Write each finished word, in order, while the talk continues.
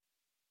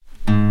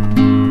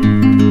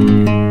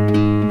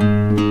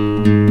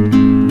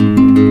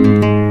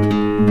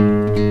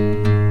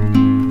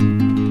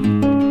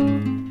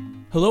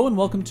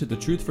welcome to the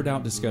Truth for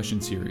Doubt discussion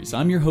series.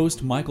 I'm your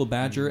host, Michael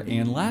Badger,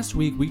 and last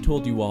week we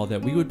told you all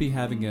that we would be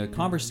having a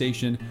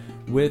conversation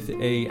with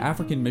an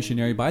African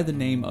missionary by the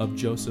name of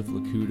Joseph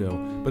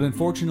Lakudo. But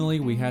unfortunately,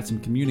 we had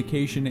some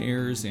communication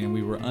errors and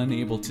we were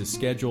unable to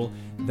schedule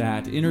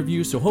that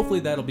interview, so hopefully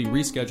that'll be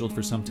rescheduled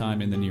for some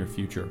time in the near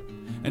future.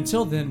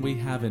 Until then, we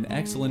have an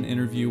excellent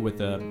interview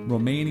with a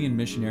Romanian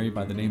missionary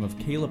by the name of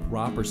Kalep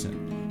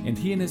Roberson, and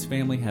he and his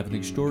family have an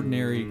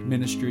extraordinary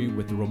ministry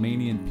with the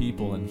Romanian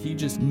people, and he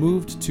just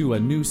moved to a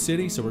new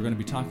city, so we're going to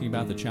be talking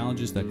about the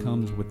challenges that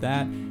comes with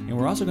that, and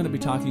we're also going to be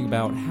talking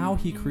about how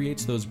he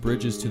creates those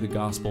bridges to the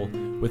gospel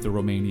with the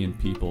Romanian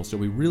people. So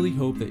we really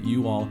hope that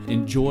you all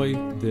enjoy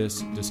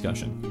this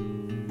discussion.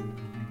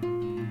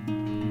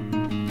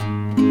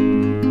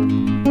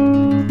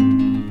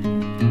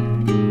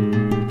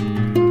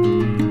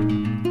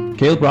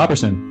 Kalep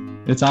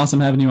Roberson, it's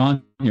awesome having you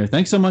on here.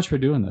 Thanks so much for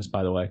doing this,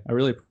 by the way. I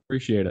really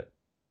appreciate it.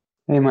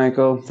 Hey,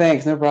 Michael.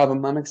 Thanks. No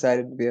problem. I'm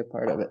excited to be a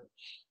part of it.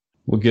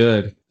 Well,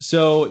 good.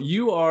 So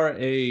you are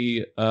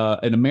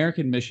an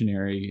American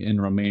missionary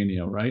in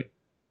Romania, right?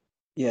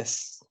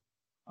 Yes.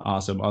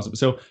 Awesome.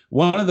 So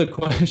one of the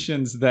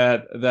questions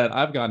that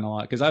I've gotten a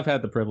lot, because I've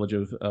had the privilege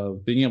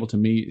of being able to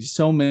meet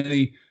so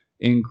many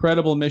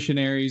incredible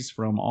missionaries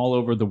from all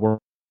over the world,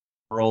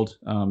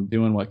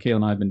 doing what Kayla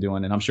and I have been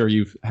doing, and I'm sure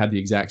you've had the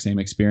exact same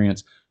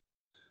experience.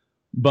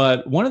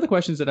 But one of the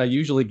questions that I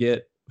usually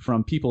get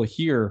from people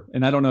here,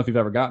 and I don't know if you've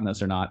ever gotten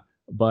this or not,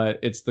 but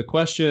it's the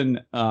question,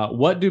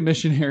 what do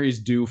missionaries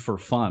do for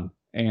fun?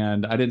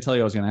 And I didn't tell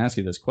you I was going to ask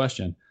you this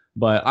question,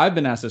 but I've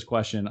been asked this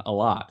question a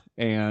lot,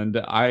 and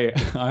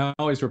I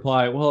always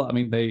reply, well, I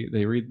mean,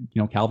 they read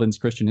Calvin's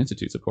Christian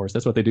Institutes, of course.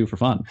 That's what they do for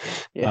fun.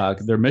 Yeah.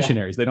 They're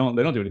missionaries. Yeah.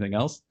 They don't do anything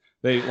else.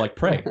 They like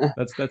pray.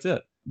 That's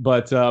it.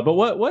 But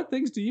what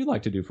things do you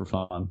like to do for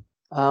fun?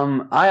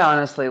 I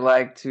honestly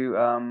like to.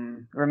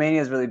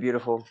 Romania is really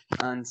beautiful,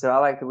 and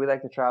so we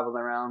like to travel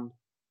around,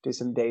 do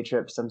some day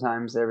trips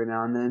sometimes every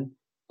now and then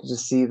to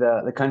just see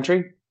the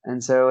country,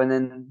 and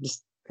then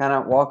just kind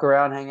of walk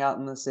around, hang out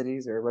in the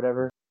cities or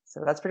whatever.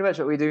 So that's pretty much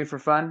what we do for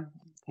fun.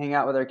 Hang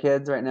out with our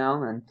kids right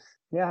now, and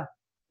yeah,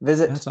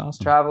 visit. That's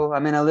awesome. Travel. I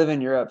mean, I live in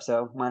Europe,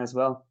 so might as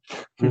well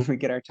if we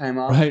get our time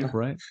off.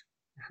 Right.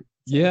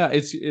 Yeah,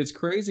 it's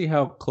crazy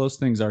how close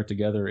things are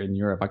together in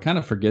Europe. I kind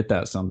of forget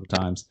that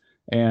sometimes.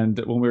 And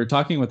when we were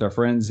talking with our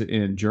friends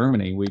in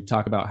Germany, we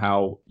talk about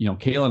how,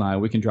 Kayla and I,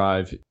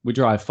 we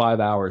drive 5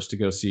 hours to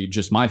go see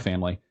just my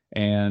family.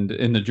 And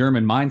in the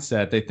German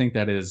mindset, they think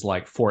that is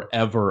like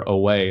forever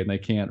away, and they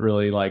can't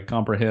really like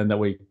comprehend that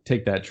we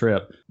take that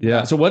trip.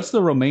 Yeah. So what's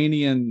the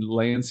Romanian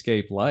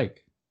landscape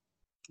like?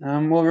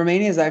 Well,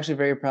 Romania is actually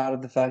very proud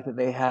of the fact that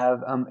they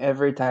have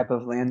every type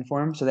of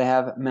landform. So they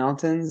have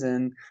mountains,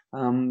 and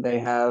they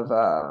have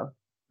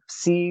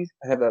sea,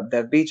 they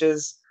have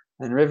beaches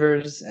and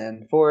rivers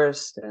and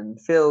forests and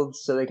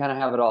fields. So they kind of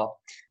have it all.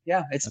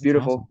 Yeah, it's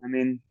beautiful. Awesome. I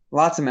mean,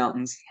 lots of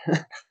mountains.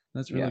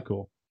 That's really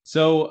cool.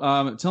 So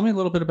tell me a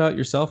little bit about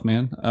yourself,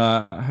 man.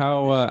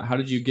 How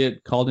did you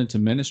get called into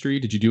ministry?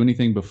 Did you do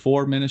anything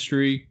before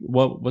ministry?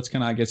 What's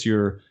kind of, I guess,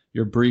 your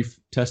brief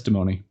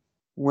testimony?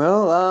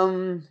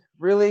 Well,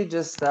 really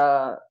just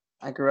I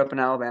grew up in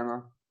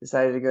Alabama.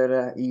 Decided to go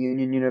to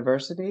Union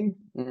University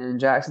in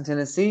Jackson,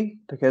 Tennessee,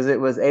 because it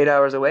was 8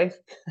 hours away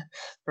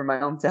from my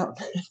hometown.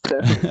 So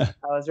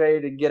I was ready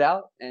to get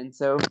out, and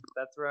so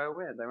that's where I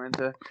went. I went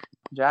to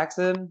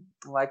Jackson.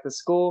 I liked the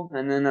school,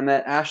 and then I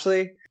met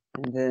Ashley,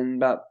 and then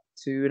about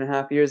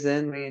 2.5 years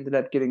in, we ended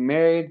up getting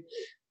married.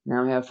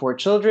 Now we have 4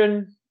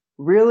 children.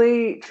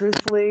 Really,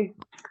 truthfully,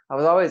 I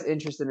was always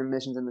interested in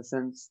missions in the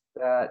sense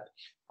that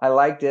I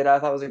liked it. I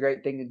thought it was a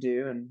great thing to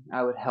do, and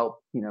I would help,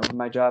 with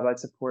my job. I'd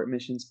support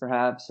missions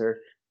perhaps, or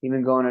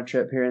even go on a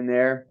trip here and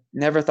there.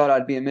 Never thought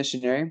I'd be a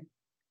missionary.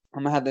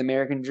 I had the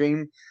American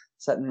dream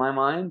set in my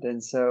mind.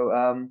 And so,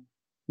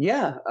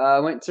 I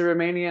went to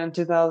Romania in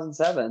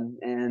 2007,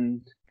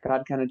 and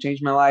God kind of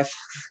changed my life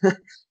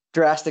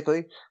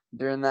drastically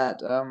during that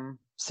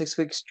 6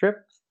 weeks trip.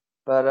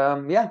 But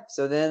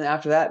so then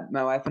after that,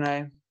 my wife and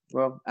I,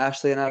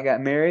 Ashley and I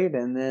got married,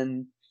 and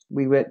then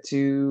we had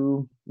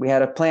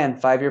a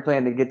 5-year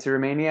plan to get to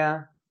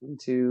Romania and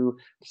to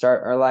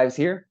start our lives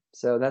here.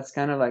 So that's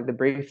kind of like the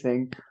brief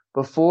thing.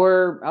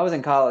 Before, I was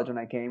in college when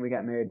I came. We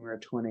got married when we were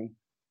 20.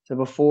 So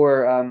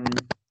before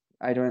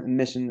I joined the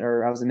mission,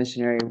 or I was a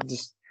missionary,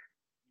 just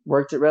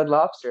worked at Red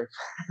Lobster,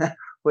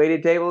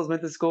 waited tables,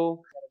 went to school,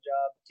 got a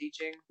job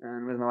teaching,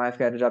 and with my wife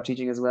got a job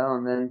teaching as well.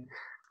 And then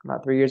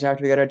about 3 years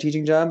after we got our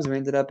teaching jobs, we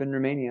ended up in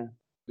Romania.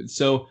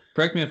 So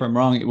correct me if I'm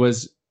wrong, it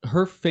was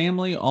her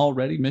family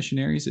already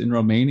missionaries in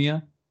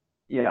Romania?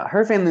 Yeah,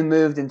 her family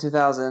moved in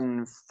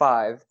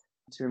 2005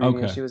 to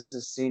Romania. Okay. She was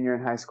a senior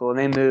in high school, and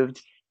they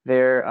moved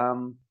there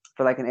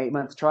for like an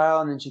 8-month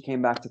trial, and then she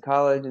came back to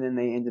college, and then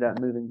they ended up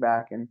moving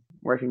back and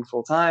working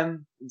full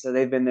time. And so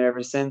they've been there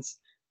ever since.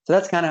 So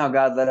that's kind of how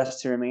God led us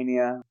to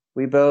Romania.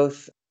 We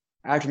both,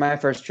 after my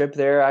first trip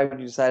there, I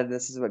decided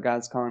this is what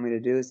God's calling me to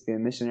do, is to be a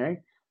missionary.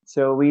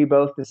 So we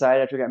both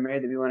decided after we got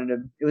married that we wanted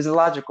to, it was a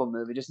logical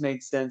move. It just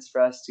made sense for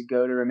us to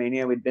go to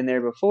Romania. We'd been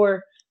there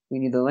before, We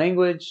knew the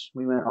language.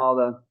 We went all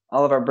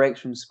of our breaks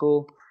from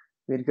school.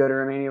 We'd go to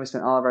Romania. We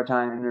spent all of our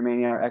time in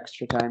Romania, our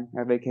extra time,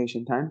 our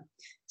vacation time.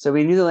 So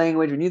we knew the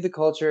language, we knew the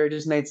culture. It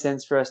just made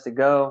sense for us to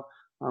go.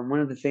 One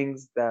of the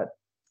things that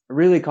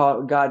really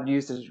God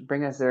used to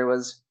bring us there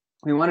was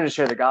we wanted to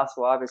share the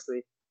gospel,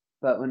 obviously,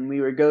 but when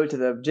we would go to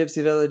the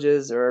gypsy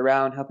villages or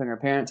around helping our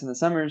parents in the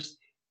summers,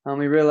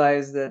 we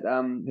realized that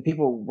the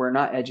people were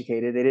not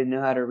educated. They didn't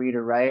know how to read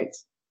or write.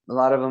 A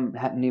lot of them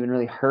hadn't even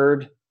really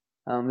heard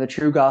the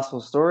true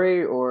gospel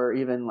story, or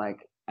even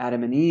like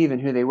Adam and Eve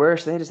and who they were.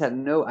 So they just had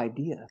no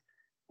idea.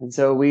 And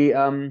so we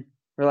were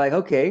like,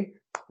 okay,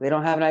 they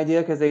don't have an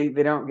idea because they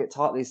don't get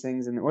taught these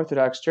things in the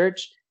Orthodox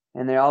Church.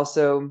 And they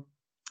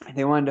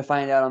wanted to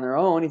find out on their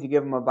own. If you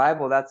give them a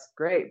Bible, that's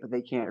great, but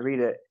they can't read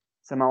it.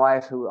 So my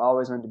wife, who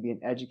always wanted to be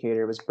an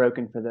educator, was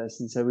broken for this.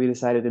 And so we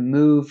decided to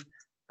move.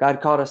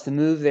 God called us to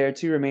move there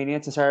to Romania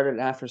to start an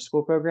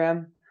after-school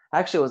program.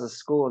 Actually, it was a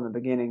school in the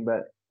beginning,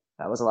 but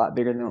that was a lot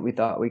bigger than what we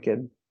thought we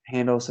could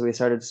handle. So we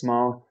started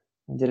small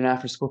and did an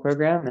after-school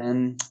program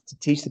and to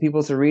teach the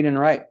people to read and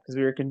write, because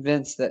we were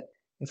convinced that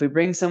if we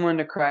bring someone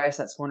to Christ,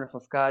 that's wonderful.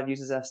 If God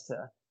uses us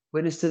to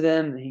witness to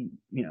them, he,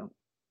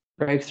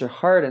 breaks their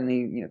heart and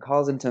he,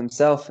 calls them to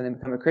himself and they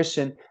become a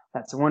Christian,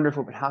 that's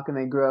wonderful. But how can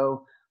they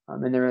grow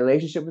in their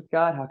relationship with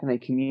God? How can they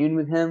commune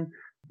with him?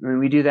 I mean,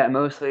 we do that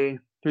mostly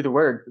through the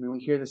word. I mean, we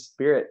hear the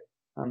Spirit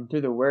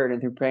through the word and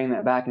through praying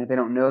that back. And if they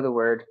don't know the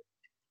word,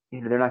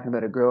 they're not going to be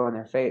able to grow in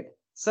their faith.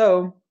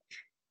 So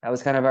that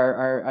was kind of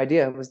our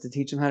idea, was to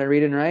teach them how to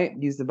read and write,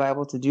 use the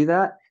Bible to do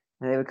that.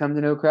 And they would come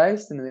to know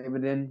Christ, and they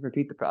would then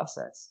repeat the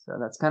process. So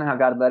that's kind of how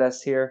God led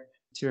us here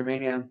to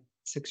Romania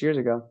 6 years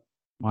ago.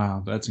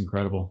 Wow, that's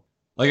incredible.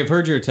 Like, I've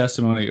heard your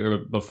testimony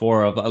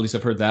before, at least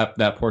I've heard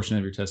that portion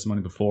of your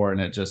testimony before,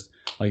 and it just,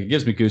 like, it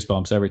gives me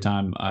goosebumps every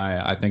time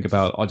I think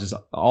about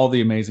all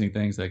the amazing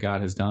things that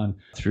God has done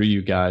through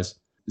you guys.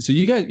 So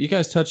you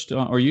guys touched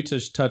on, or you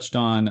just touched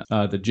on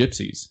the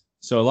gypsies.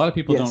 So a lot of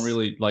people don't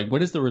really, like,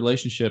 what is the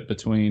relationship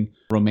between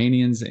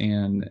Romanians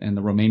and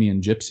the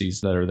Romanian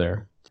gypsies that are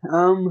there?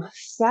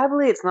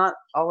 Sadly, it's not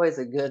always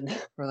a good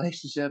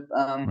relationship.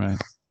 Right.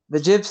 The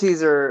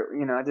gypsies are,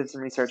 I did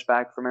some research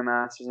back for my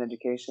master's in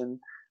education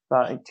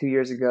about like 2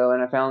 years ago,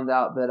 and I found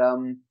out that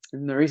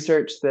in the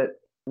research that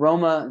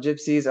Roma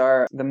gypsies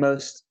are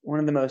one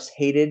of the most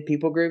hated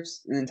people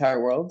groups in the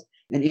entire world.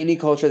 In any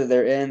culture that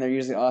they're in, they're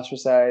usually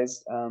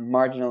ostracized,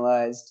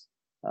 marginalized,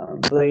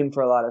 blamed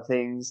for a lot of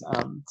things.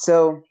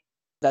 So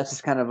that's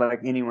just kind of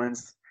like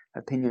anyone's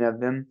opinion of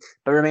them.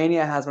 But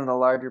Romania has one of the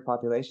larger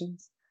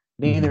populations.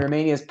 Being that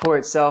Romania is poor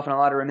itself, and a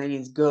lot of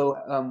Romanians go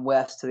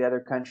west to the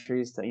other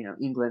countries, to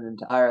England and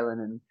to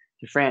Ireland and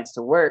to France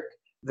to work.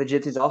 The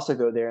gypsies also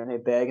go there, and they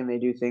beg and they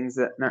do things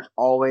that aren't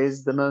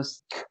always the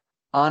most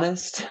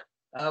honest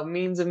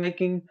means of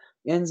making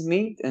ends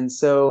meet. And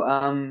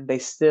so they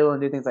steal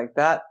and do things like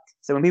that.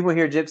 So when people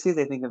hear gypsies,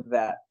 they think of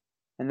that.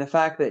 And the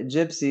fact that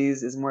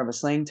gypsies is more of a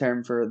slang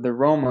term for the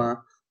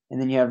Roma,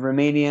 and then you have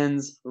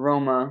Romanians,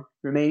 Roma.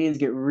 Romanians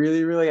get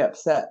really, really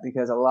upset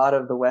because a lot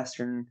of the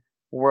Western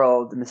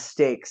world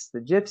mistakes the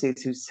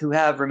gypsies who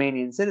have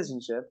Romanian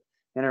citizenship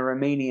and are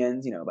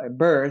Romanians, by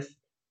birth,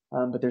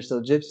 but they're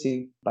still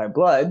gypsy by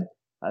blood.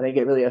 They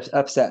get really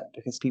upset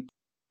because people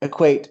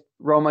equate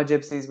Roma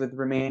gypsies with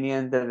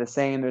Romanian. They're the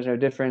same. There's no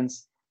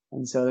difference.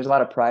 And so there's a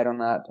lot of pride on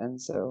that.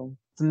 And so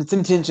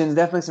some tensions,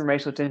 definitely some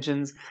racial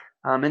tensions.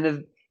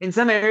 In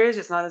some areas,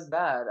 it's not as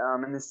bad.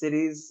 In the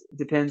cities, it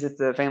depends if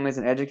the family's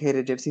an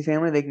educated gypsy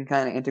family. They can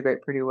kind of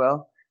integrate pretty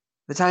well.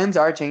 The times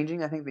are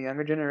changing. I think the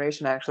younger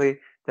generation actually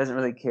doesn't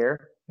really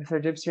care if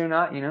they're gypsy or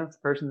not. If the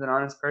person's an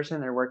honest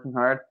person, they're working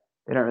hard,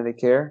 they don't really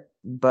care.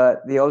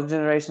 But the older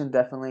generation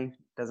definitely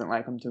doesn't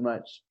like them too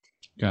much.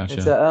 Gotcha.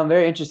 It's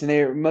very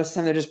interesting. Most of the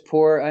time they're just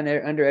poor,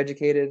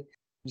 undereducated,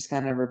 just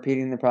kind of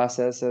repeating the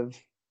process of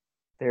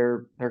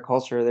their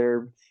culture,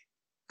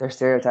 their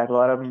stereotype. A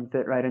lot of them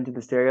fit right into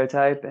the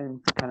stereotype and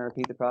kind of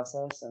repeat the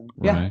process. And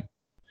Right.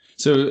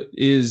 So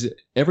is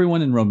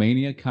everyone in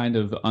Romania kind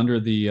of under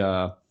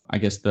the I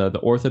guess the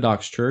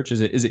Orthodox Church?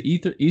 Is it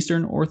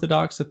Eastern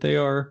Orthodox that they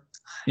are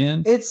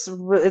in? It's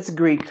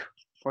Greek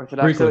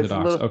Orthodox. Greek So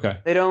Orthodox. Okay.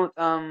 They don't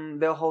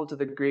they'll hold to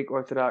the Greek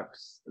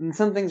Orthodox, and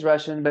some things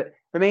Russian, but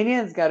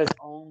Romania's got its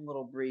own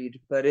little breed,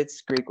 but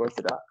it's Greek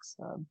Orthodox.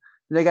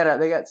 They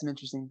got some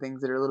interesting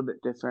things that are a little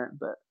bit different,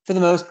 but for the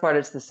most part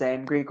it's the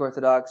same. Greek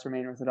Orthodox,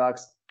 Romanian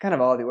Orthodox, kind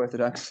of all the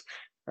Orthodox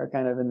are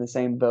kind of in the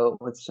same boat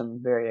with some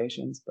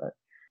variations, but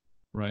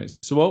right.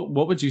 So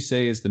what would you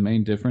say is the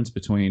main difference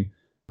between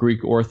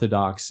Greek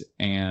Orthodox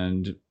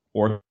and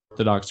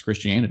Orthodox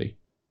Christianity?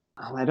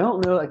 I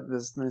don't know like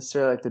this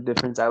necessarily like the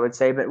difference, I would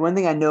say, but one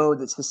thing I know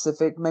that's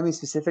maybe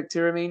specific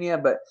to Romania,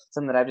 but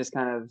something that I've just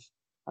kind of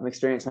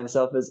experienced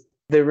myself, is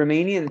the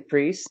Romanian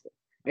priest.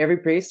 Every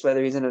priest,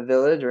 whether he's in a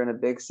village or in a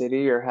big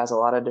city or has a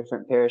lot of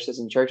different parishes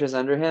and churches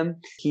under him,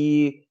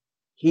 he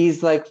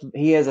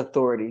has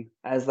authority,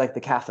 as like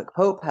the Catholic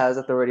Pope has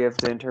authority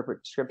to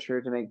interpret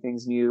scripture, to make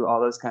things new, all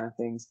those kind of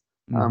things.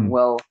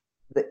 Well,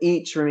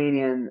 each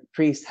Romanian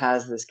priest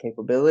has this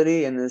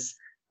capability and this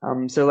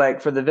So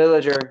like for the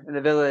villager in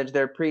the village,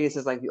 their priest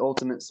is like the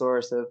ultimate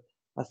source of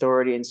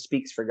authority and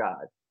speaks for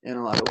God in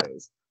a lot of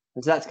ways.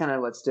 And so that's kind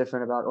of what's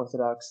different about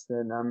Orthodox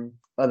than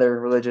other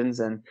religions,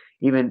 and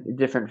even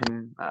different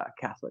from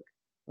Catholic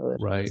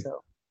religion. Right.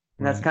 So,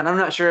 and that's Right. kind of, I'm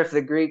not sure if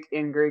the Greek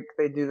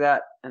they do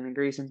that and in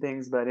Greece and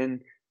things, but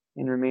in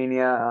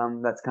Romania,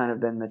 that's kind of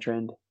been the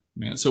trend.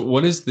 Man, so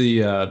what is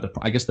the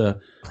I guess the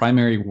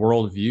primary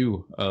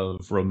worldview of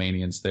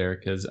Romanians there?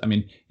 Because I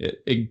mean,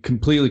 it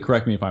completely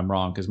correct me if I'm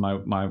wrong, because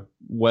my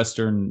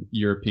Western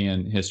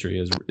European history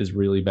is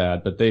really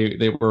bad. But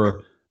they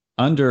were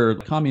under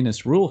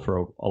communist rule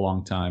for a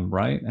long time,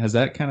 right? Has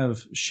that kind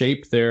of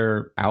shaped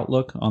their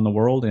outlook on the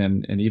world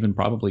and even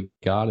probably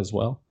God as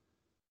well?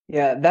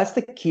 Yeah, that's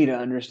the key to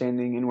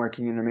understanding and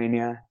working in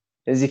Romania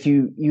is if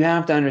you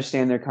have to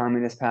understand their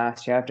communist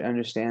past, you have to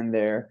understand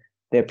the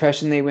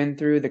oppression they went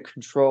through, the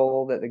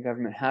control that the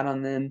government had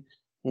on them,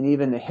 and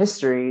even the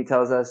history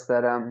tells us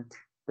that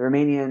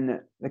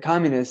the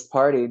Communist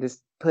Party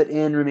just put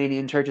in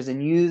Romanian churches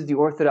and used the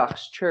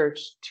Orthodox Church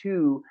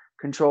to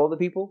control the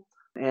people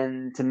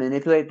and to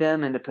manipulate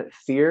them and to put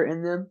fear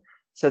in them.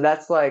 So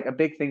that's like a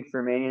big thing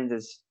for Romanians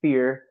is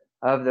fear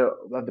of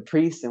the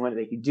priests and what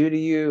they could do to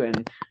you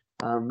and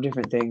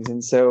different things.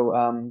 And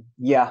so,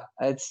 yeah,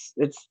 it's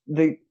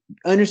the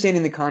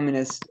understanding the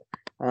communist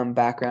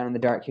background and the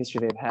dark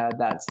history they've had.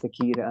 That's the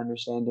key to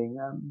understanding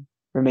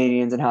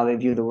Romanians and how they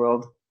view the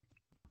world.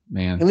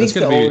 Man, At that's least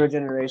going the to be older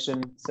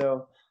generation.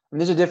 So, and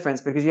there's a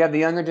difference because you have the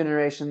younger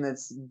generation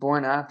that's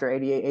born after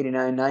 88,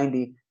 89,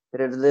 90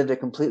 that have lived a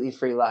completely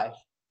free life.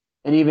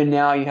 And even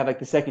now you have like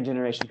the second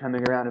generation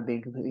coming around and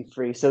being completely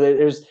free. So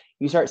there's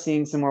you start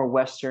seeing some more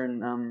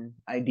Western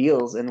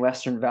ideals and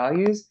Western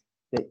values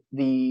that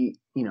the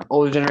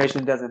older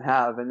generation doesn't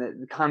have, and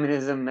that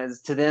communism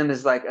is to them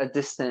is like a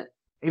distant,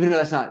 even though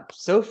it's not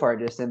so far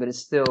distant, but it's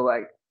still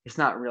like it's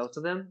not real to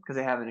them because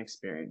they haven't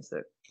experienced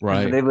it, and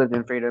right. they've lived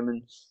in freedom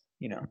and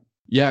you know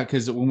Yeah,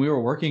 because when we were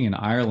working in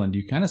Ireland,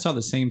 you kind of saw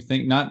the same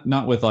thing,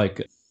 not with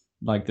like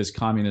this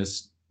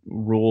communist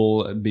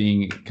rule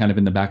being kind of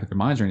in the back of their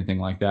minds or anything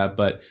like that,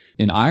 but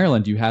in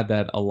Ireland, you had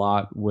that a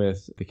lot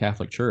with the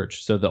Catholic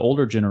Church. So the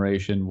older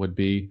generation would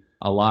be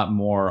a lot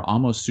more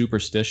almost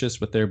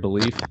superstitious with their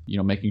belief,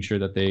 making sure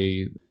that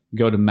they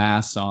go to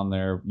mass on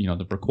their,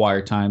 the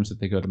required times that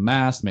they go to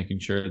mass, making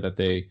sure that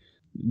they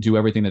do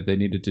everything that they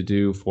needed to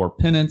do for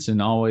penance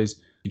and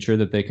always ensure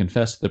that they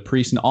confess to the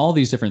priest and all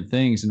these different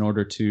things in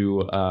order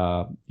to,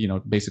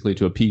 basically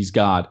to appease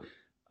God.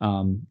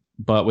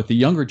 But with the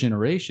younger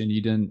generation,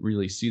 you didn't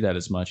really see that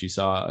as much. You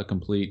saw a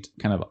complete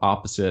kind of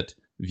opposite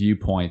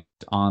viewpoint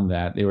on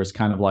that. There was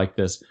kind of like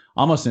this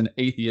almost an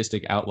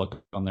atheistic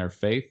outlook on their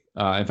faith.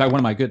 In fact, one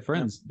of my good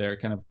friends there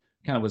kind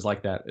of was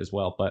like that as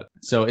well. But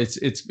so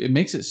it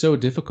makes it so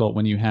difficult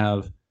when you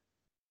have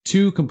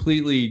two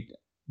completely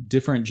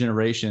different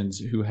generations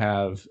who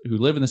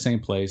live in the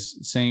same place,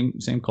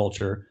 same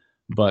culture,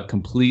 but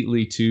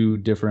completely two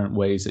different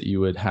ways that you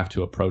would have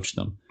to approach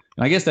them.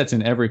 And I guess that's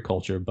in every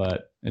culture,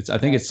 but I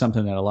think it's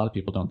something that a lot of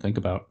people don't think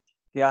about.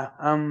 Yeah,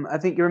 I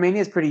think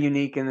Romania is pretty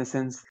unique in the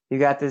sense you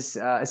got this.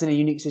 It's in a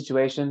unique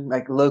situation,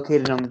 like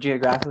located on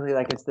geographically,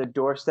 like it's the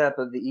doorstep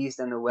of the East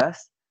and the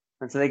West,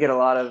 and so they get a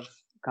lot of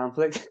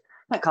conflict.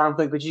 Not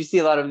conflict, but you see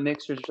a lot of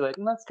mixtures. You're like,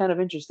 that's kind of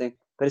interesting.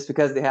 But it's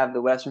because they have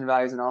the Western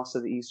values and also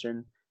the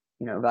Eastern,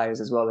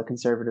 values as well, the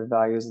conservative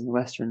values, and the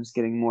Western's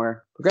getting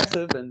more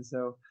progressive, and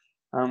so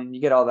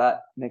you get all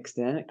that mixed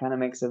in. It kind of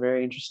makes a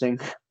very interesting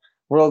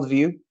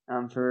worldview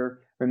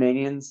for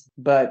Romanians.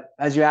 But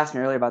as you asked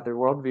me earlier about their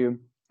worldview,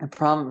 a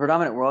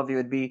predominant worldview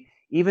would be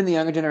even the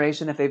younger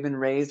generation, if they've been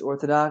raised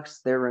Orthodox,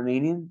 they're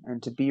Romanian.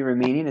 And to be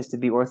Romanian is to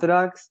be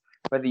Orthodox,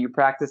 whether you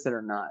practice it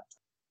or not.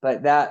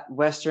 But that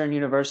Western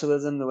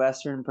universalism, the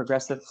Western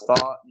progressive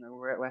thought, and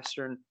the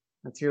Western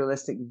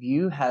materialistic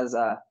view has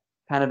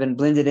kind of been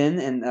blended in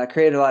and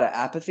created a lot of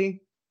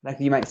apathy, like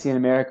you might see in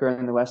America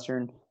and the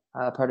Western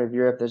part of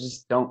Europe. They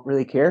just don't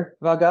really care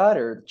about God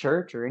or the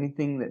church or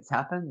anything that's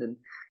happened. And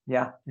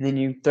yeah, and then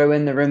you throw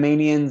in the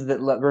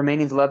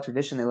Romanians love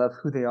tradition. They love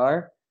who they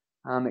are.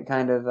 It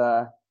kind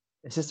of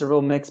it's just a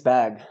real mixed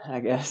bag,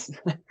 I guess,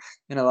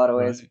 in a lot of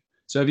ways. Right.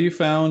 So have you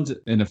found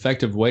an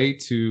effective way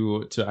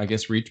to I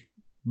guess reach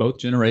both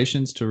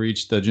generations, to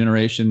reach the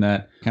generation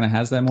that kind of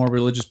has that more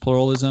religious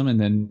pluralism, and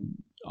then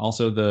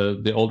also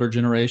the older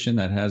generation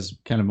that has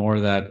kind of more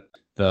of that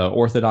the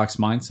Orthodox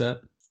mindset?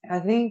 I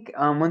think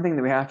one thing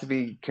that we have to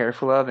be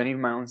careful of, and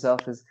even my own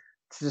self, is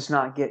to just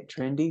not get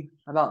trendy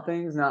about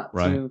things, not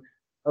Right. to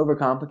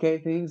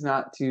overcomplicate things,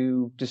 not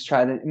to just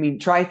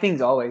try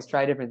things always,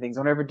 try different things.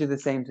 Don't ever do the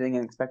same thing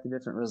and expect a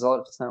different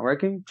result. If it's not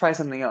working, try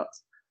something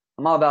else.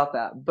 I'm all about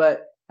that.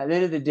 But at the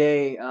end of the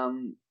day,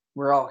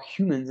 we're all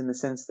humans in the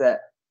sense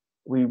that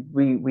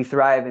we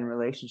thrive in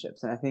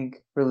relationships, and I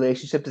think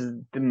relationships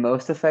is the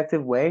most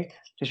effective way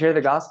to share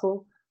the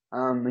gospel.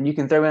 And you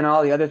can throw in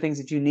all the other things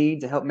that you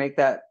need to help make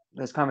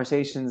those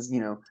conversations,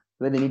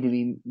 where they need to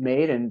be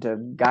made and to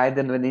guide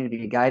them where they need to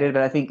be guided.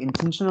 But I think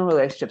intentional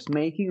relationships,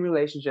 making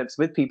relationships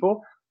with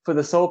people for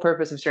the sole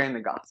purpose of sharing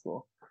the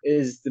gospel,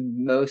 is the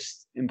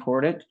most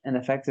important and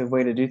effective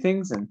way to do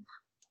things. And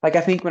like,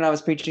 I think when I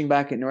was preaching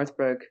back at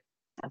Northbrook,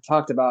 I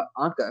talked about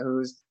Anka,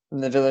 who's from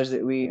the village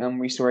that we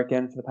used to work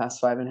in for the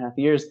past 5.5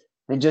 years.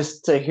 And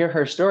just to hear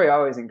her story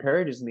always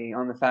encourages me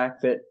on the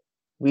fact that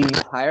we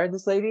hired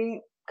this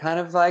lady kind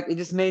of like it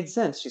just made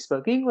sense. She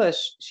spoke English.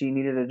 She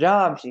needed a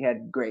job. She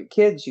had great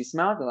kids. She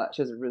smiled a lot.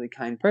 She was a really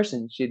kind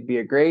person. She'd be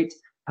a great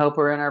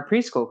helper in our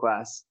preschool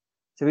class.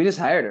 So we just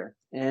hired her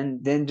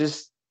and then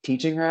just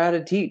teaching her how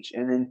to teach.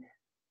 And then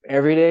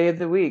every day of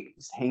the week,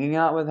 just hanging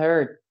out with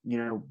her,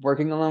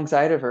 working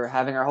alongside of her,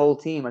 having our whole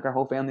team, like our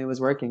whole family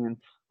was working, and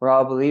we're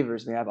all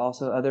believers. We have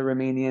also other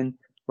Romanian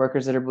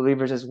workers that are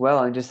believers as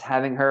well. And just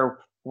having her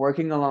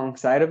working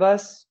alongside of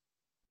us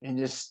and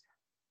just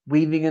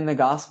weaving in the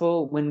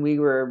gospel when we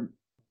were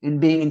in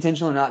being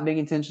intentional and not being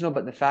intentional.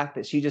 But the fact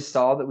that she just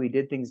saw that we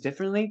did things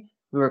differently,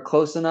 we were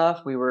close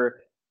enough. We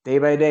were day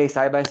by day,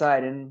 side by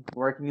side, and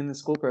working in the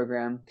school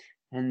program.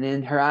 And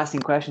then her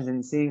asking questions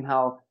and seeing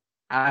how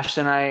Ash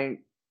and I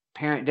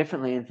parent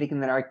differently, and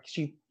thinking that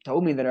she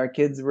told me that our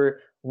kids were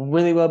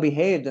really well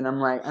behaved. And I'm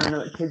like, I don't know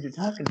what kids you're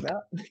talking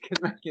about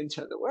because my kids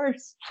are the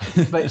worst.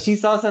 But she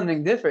saw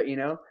something different,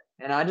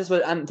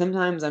 and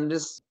sometimes I'm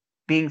just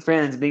being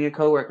friends, being a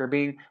coworker,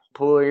 being an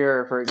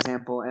employer, for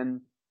example.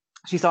 And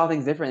she saw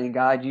things differently. And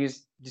God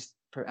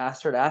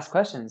asked her to ask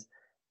questions.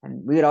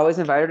 And we would always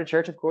invite her to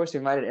church, of course. We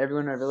invited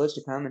everyone in our village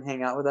to come and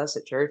hang out with us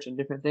at church and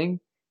different things.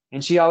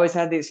 And she always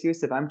had the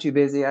excuse of, I'm too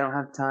busy. I don't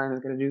have time.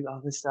 I'm going to do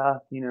all this stuff,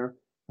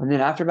 And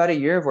then after about a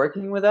year of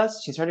working with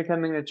us, she started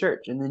coming to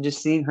church. And then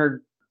just seeing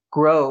her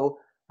grow,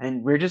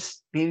 and we're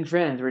just being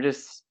friends. We're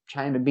just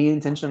trying to be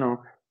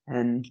intentional.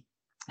 And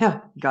yeah,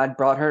 God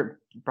brought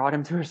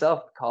him to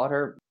herself, called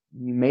her,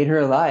 made her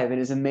alive. It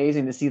is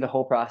amazing to see the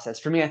whole process.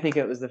 For me, I think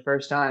it was the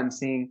first time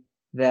seeing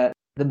that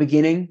the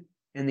beginning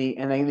and the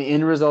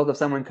end result of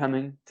someone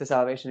coming to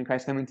salvation and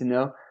Christ coming to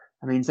know.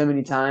 I mean, so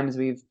many times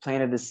we've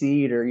planted the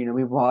seed, or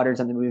we've watered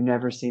something, we've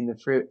never seen the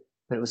fruit.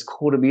 But it was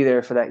cool to be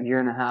there for that 1.5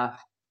 years,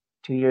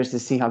 2 years, to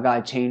see how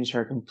God changed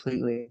her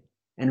completely.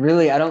 And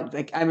really, I don't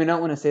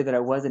want to say that I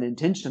wasn't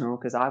intentional,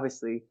 because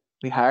obviously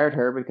we hired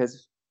her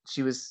because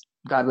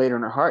God laid her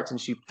in our hearts and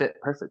she fit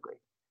perfectly.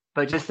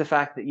 But just the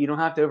fact that you don't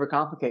have to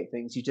overcomplicate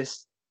things. You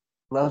just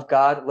love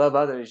God, love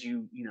others.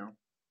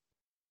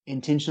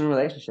 Intentional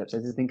relationships. I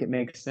just think it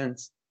makes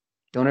sense.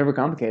 Don't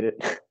overcomplicate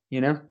it.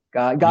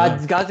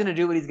 God's going to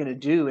do what he's going to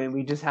do. And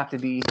we just have to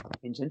be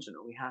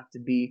intentional. We have to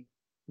be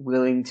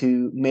willing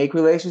to make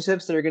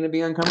relationships that are going to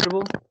be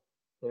uncomfortable.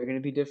 They're going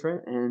to be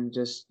different, and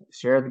just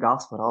share the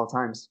gospel at all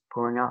times,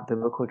 pouring out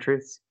biblical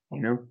truths,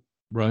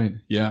 Right.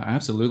 Yeah,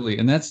 absolutely.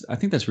 And I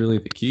think that's really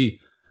the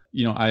key.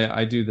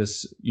 I do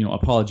this,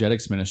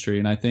 apologetics ministry,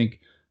 and I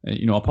think,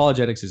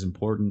 apologetics is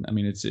important. I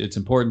mean, it's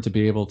important to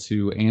be able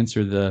to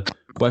answer the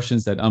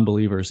questions that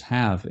unbelievers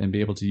have and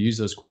be able to use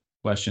those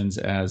questions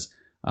as,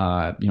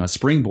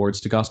 springboards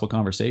to gospel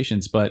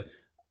conversations. But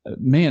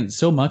man,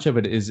 so much of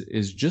it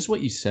is just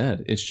what you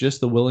said. It's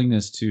just the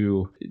willingness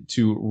to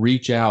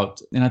reach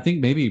out. And I think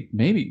maybe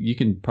you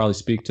can probably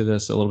speak to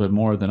this a little bit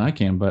more than I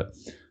can, but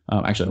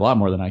actually a lot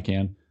more than I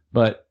can.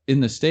 But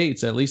in the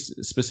States, at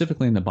least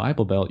specifically in the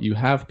Bible Belt, you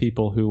have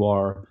people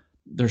who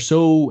they're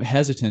so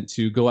hesitant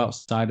to go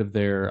outside of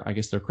their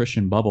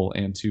Christian bubble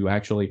and to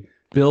actually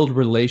build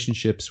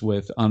relationships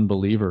with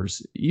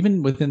unbelievers,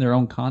 even within their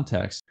own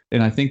context.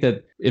 And I think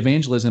that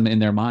evangelism in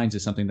their minds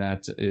is something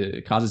that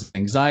causes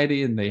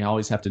anxiety, and they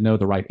always have to know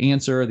the right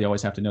answer. They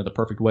always have to know the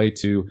perfect way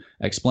to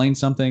explain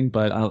something.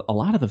 But a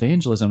lot of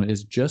evangelism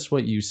is just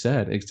what you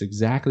said. It's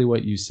exactly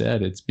what you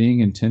said. It's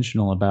being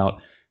intentional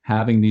about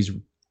having these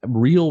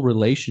real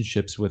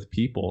relationships with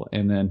people.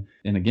 And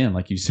again,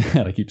 like you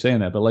said, I keep saying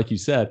that, but like you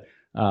said,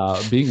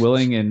 being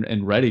willing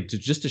and ready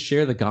to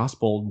share the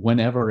gospel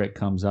whenever it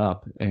comes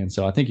up. And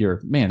so I think you're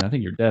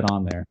dead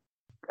on there.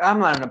 I'm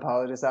not an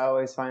apologist. I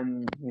always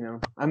find,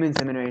 I'm in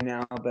seminary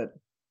now, but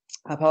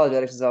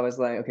apologetics is always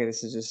like, okay,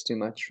 this is just too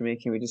much for me.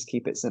 Can we just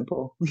keep it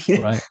simple?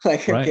 Right.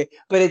 Okay,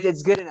 but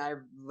it's good. And I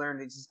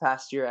learned this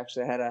past year,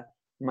 actually,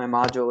 my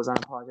module was on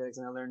apologetics,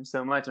 and I learned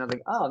so much. And I was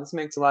like, oh, this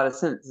makes a lot of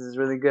sense. This is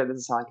really good. This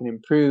is how I can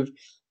improve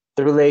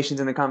the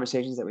relations and the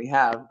conversations that we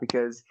have,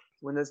 because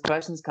when those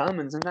questions come,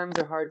 and sometimes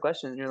they're hard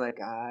questions, and you're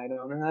like, I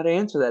don't know how to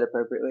answer that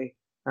appropriately.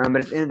 But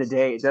at the end of the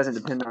day, it doesn't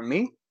depend on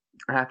me.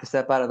 I have to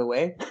step out of the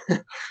way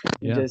and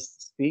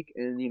just speak.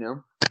 And,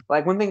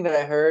 like one thing that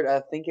I heard,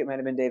 I think it might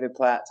have been David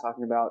Platt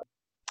talking about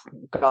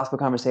gospel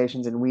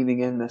conversations and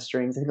weaving in the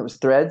strings. I think it was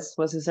Threads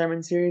was his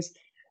sermon series.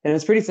 And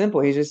it's pretty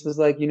simple. He just was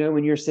like,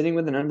 when you're sitting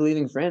with an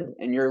unbelieving friend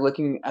and you're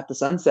looking at the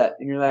sunset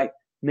and you're like,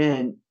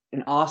 man,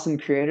 an awesome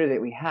creator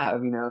that we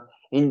have,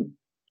 and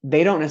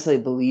they don't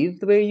necessarily believe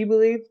the way you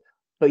believe,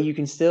 but you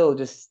can still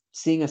just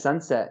seeing a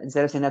sunset,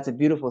 instead of saying that's a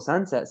beautiful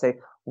sunset, say,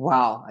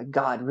 wow,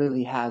 God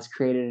really has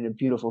created a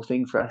beautiful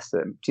thing for us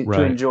to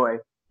enjoy.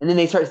 And then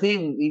they start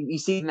seeing, you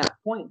see in that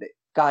point that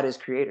God is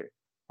creator.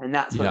 And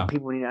that's what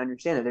people need to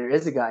understand, that there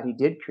is a God. He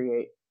did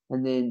create.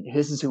 And then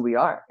this is who we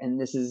are. And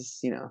this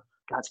is,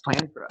 God's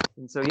plan for us.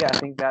 And so, I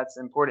think that's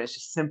important. It's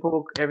just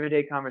simple,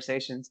 everyday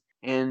conversations.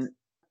 And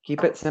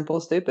keep it simple,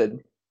 stupid.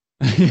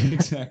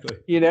 Exactly.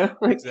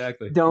 Like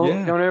Exactly. don't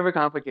Yeah.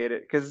 overcomplicate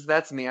it, because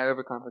that's me. I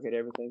overcomplicate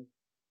everything.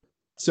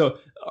 So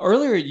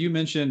earlier you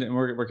mentioned,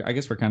 and I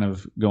guess we're kind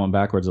of going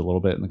backwards a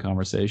little bit in the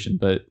conversation,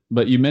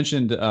 but you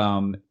mentioned,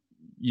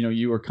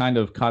 you were kind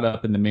of caught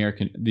up in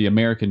the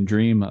American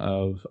dream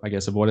of, I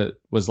guess, of what it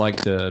was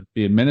like to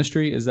be in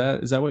ministry. Is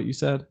that what you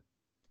said?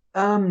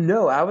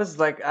 No, I was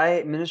like,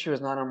 I ministry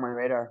was not on my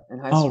radar in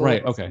high Oh, school.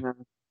 right. I was Okay. gonna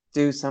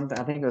do something.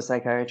 I think it was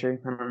psychiatry.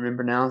 I don't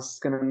remember now. It's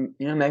gonna,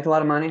 make a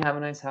lot of money, have a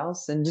nice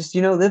house, and just,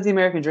 live the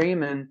American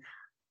dream and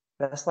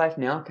best life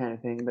now kind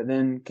of thing. But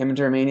then came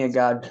into Romania,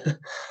 God,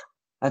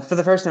 for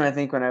the first time, I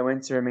think when I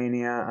went to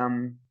Romania,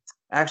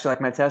 actually,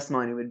 like my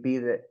testimony would be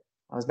that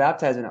I was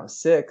baptized when I was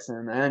 6,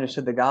 and I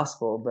understood the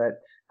gospel, but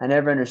I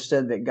never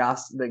understood the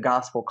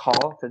gospel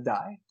call to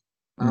die.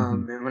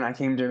 Hmm. And when I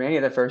came to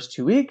Romania the first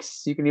 2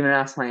 weeks, you can even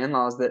ask my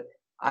in-laws that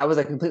I was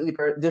a completely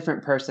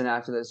different person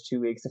after those 2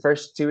 weeks. The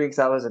first 2 weeks,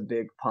 I was a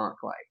big punk,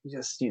 like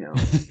just,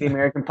 the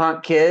American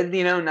punk kid,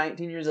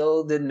 19 years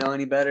old, didn't know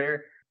any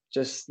better.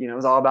 Just, it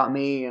was all about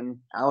me and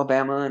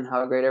Alabama and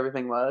how great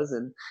everything was.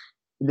 And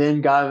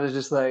then God was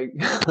just like,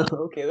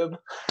 "Oh, Caleb,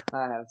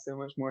 I have so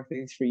much more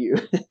things for you.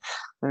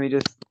 Let me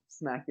just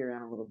smack you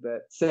around a little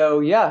bit." So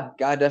yeah,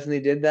 God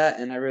definitely did that,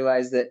 and I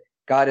realized that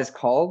God has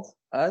called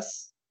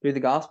us through the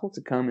gospel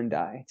to come and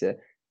die, to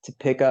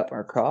pick up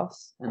our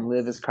cross and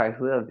live as Christ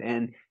lived.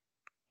 And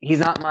He's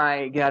not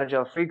my get out of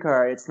jail free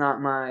card. It's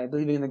not my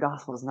believing in the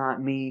gospel. It's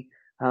not me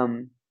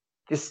um,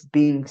 just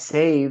being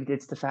saved.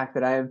 It's the fact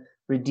that I am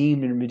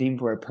redeemed and redeemed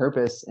for a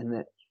purpose, and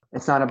that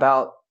it's not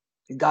about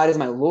God is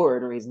my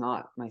Lord or He's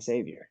not my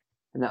Savior.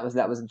 And that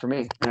was for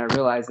me. And I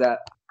realized that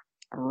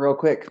real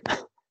quick.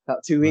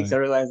 About 2 weeks, I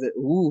Right. realized that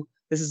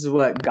this is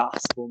what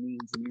gospel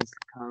means. It means to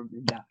come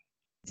and die.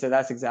 So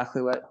that's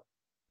exactly what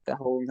the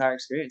whole entire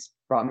experience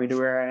brought me to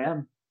where I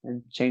am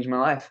and changed my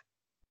life.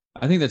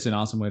 I think that's an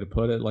awesome way to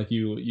put it. Like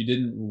you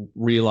didn't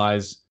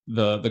realize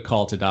the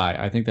call to die.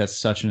 I think that's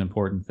such an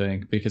important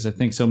thing because I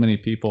think so many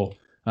people,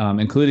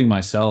 including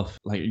myself,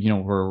 like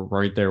we're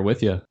right there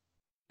with you.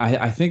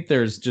 I think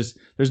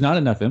there's not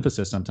enough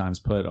emphasis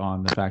sometimes put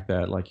on the fact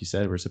that, like you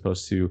said, we're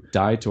supposed to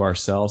die to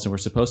ourselves and we're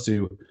supposed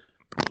to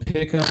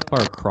pick up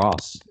our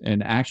cross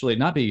and actually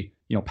not be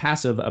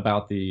passive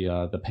about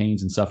the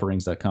pains and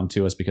sufferings that come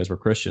to us because we're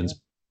Yeah, Christians,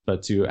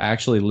 but to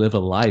actually live a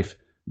life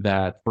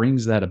that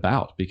brings that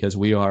about because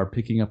we are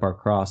picking up our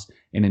cross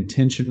and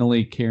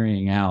intentionally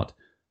carrying out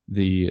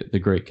the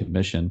Great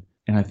Commission.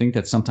 And I think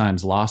that's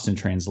sometimes lost in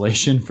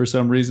translation for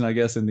some reason, I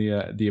guess, in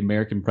the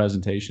American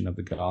presentation of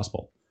the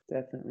gospel.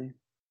 definitely.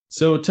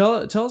 So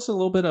tell us a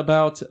little bit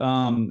about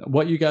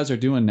what you guys are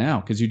doing now,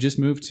 because you just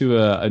moved to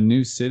a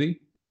new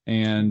city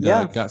and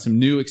Yeah. got some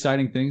new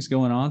exciting things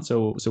going on.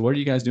 So what are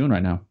you guys doing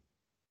right now?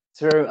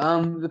 So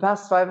the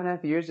past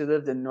 5.5 years, we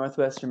lived in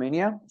Northwest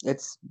Romania.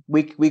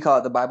 We call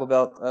it the Bible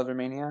Belt of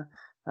Romania,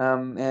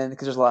 and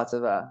because there's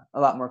a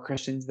lot more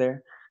Christians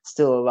there,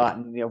 still a lot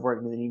of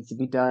work that needs to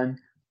be done.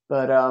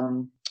 But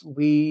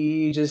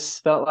we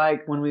just felt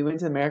like when we went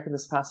to America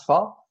this past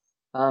fall,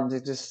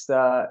 to just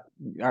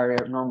our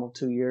normal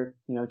 2 year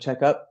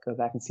checkup, go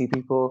back and see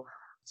people,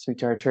 speak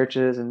to our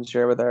churches, and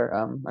share with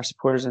our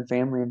supporters and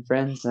family and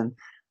friends. And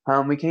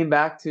we came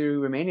back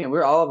to Romania.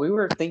 We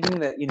were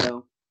thinking that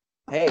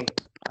hey,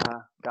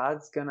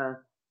 God's gonna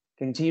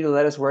continue to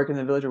let us work in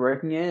the village we're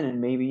working in,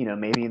 and maybe,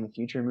 maybe in the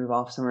future move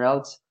off somewhere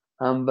else.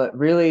 But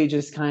really,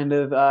 just kind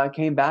of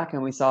came back,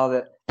 and we saw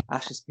that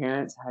Ashley's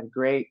parents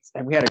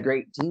and we had a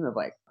great team of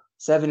like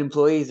 7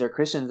 employees. They're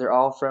Christians. They're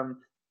all from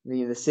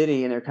the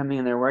city, and they're coming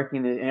and they're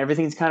working, and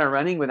everything's kind of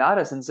running without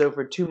us. And so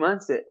for 2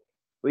 months,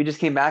 we just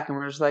came back, and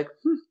we're just like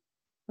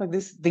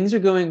this, things are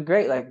going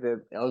great. Like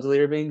the elderly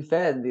are being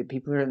fed, the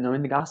people are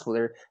knowing the gospel.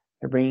 They're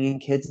bringing in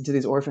kids into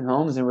these orphan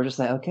homes, and we're just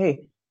like,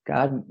 okay,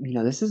 God,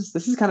 this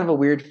is kind of a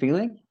weird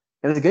feeling.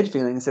 It was a good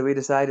feeling, so we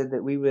decided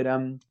that we would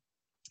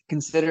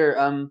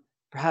consider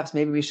perhaps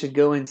maybe we should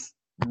go and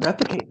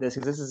replicate this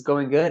because this is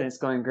going good and it's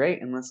going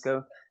great, and let's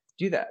go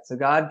do that. So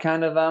God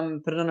kind of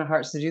put it on our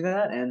hearts to do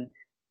that, and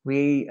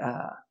we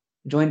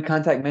joined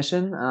Contact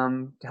Mission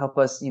to help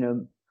us,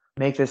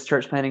 make this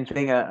church planning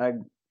thing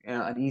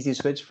an easy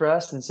switch for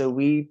us. And so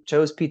we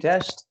chose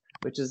Pitești,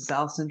 which is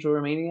South Central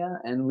Romania,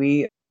 and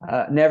we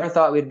never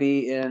thought we'd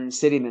be in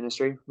city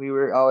ministry. We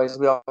always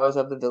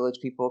have the village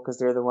people because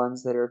they're the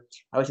ones that are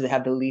obviously they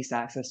have the least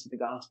access to the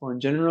gospel in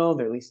general.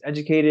 They're least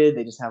educated.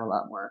 They just have a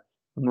lot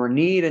more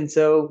need, and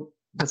so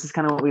this is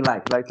kind of what we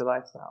like. We like the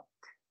lifestyle.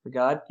 For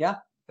God, yeah.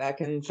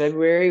 Back in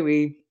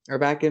February,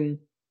 back in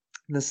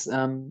this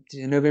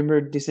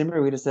November,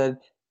 December, we just said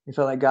we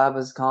felt like God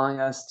was calling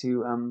us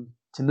to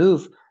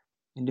move.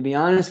 And to be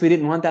honest, we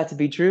didn't want that to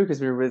be true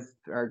because we were with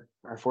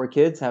our 4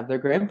 kids have their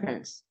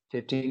grandparents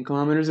 15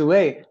 kilometers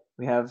away.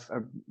 We have a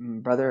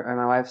brother, or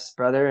my wife's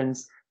brother and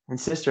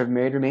sister of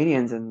married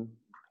Romanians, and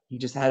he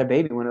just had a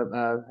baby.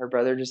 Her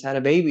brother just had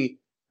a baby,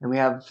 and we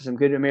have some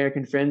good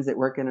American friends that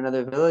work in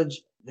another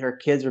village. Their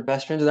kids were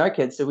best friends with our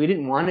kids, so we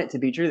didn't want it to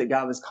be true that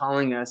God was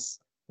calling us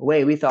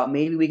away. We thought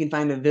maybe we can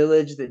find a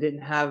village that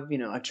didn't have,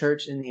 a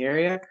church in the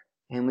area,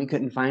 and we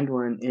couldn't find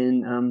one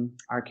in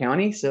our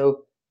county.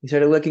 So we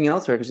started looking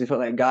elsewhere because we felt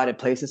like God had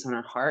placed us on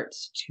our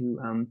hearts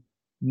to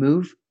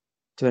move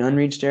to an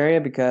unreached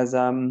area because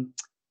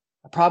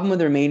a problem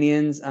with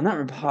Romanians,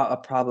 not a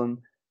problem,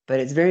 but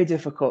it's very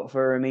difficult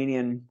for a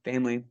Romanian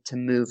family to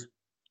move.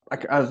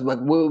 Like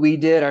what we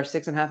did, our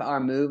 6.5 hour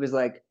move is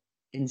like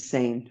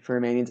insane for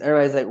Romanians.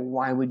 Everybody's like,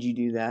 why would you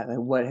do that? Like,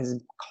 what has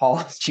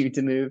caused you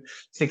to move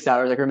 6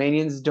 hours? Like,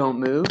 Romanians don't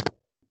move.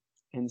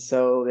 And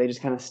so they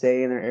just kind of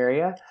stay in their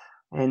area.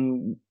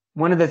 And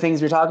one of the things,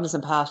 we were talking to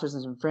some pastors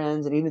and some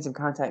friends and even some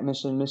contact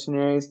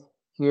missionaries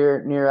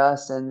here near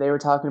us, and they were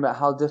talking about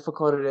how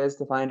difficult it is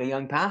to find a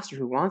young pastor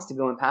who wants to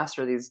go and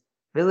pastor these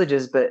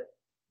villages, but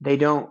they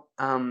don't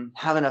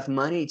have enough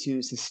money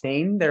to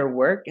sustain their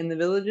work in the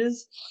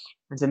villages.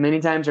 And so many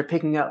times they're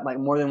picking up like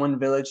more than one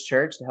village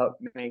church to help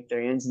make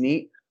their ends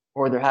meet,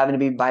 or they're having to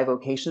be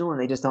bivocational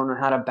and they just don't know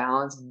how to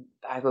balance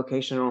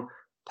bivocational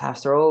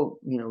pastoral,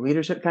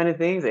 leadership kind of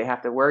things. They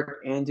have to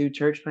work and do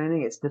church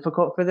planning. It's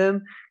difficult for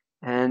them.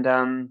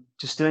 And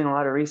just doing a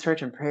lot of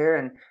research and prayer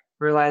and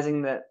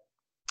realizing that,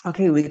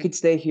 okay, we could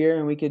stay here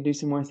and we could do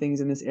some more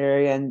things in this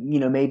area and,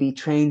 maybe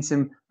train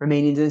some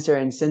Romanians in this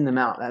area and send them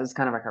out. That was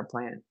kind of like our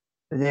plan.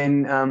 And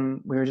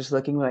then we were just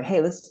looking like,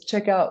 hey, let's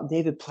check out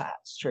David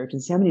Platt's church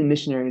and see how many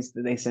missionaries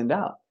that they send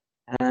out.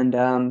 And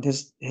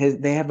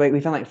they have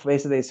we found like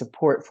basically they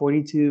support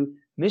 42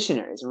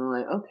 missionaries. And we're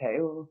like, okay,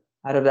 well,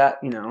 out of that,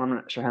 I'm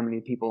not sure how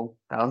many people,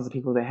 thousands of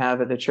people they have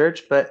at the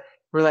church, but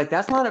we're like,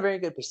 that's not a very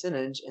good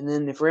percentage. And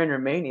then if we're in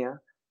Romania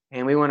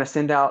and we want to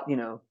send out,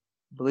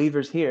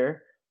 believers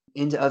here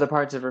into other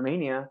parts of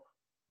Romania,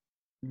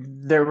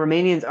 the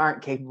Romanians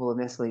aren't capable of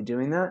necessarily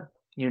doing that.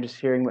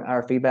 Just hearing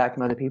our feedback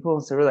from other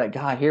people. So we're like,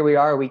 God, here we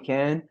are.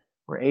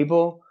 We're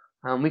able,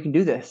 we can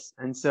do this.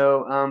 And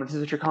so this is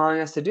what you're calling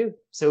us to do.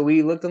 So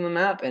we looked on the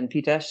map and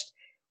Pitești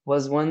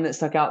was one that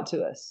stuck out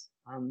to us.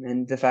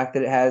 And the fact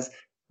that it has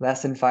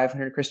less than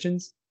 500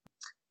 Christians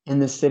in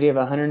the city of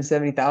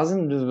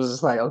 170,000 was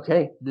just like,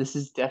 okay, this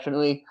is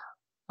definitely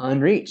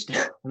unreached.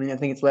 I mean, I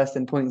think it's less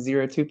than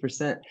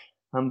 0.02%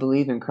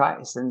 believe in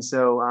Christ. And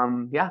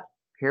so,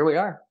 here we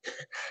are.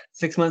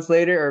 6 months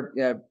later,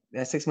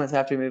 or 6 months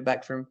after we came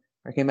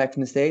back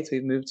from the States,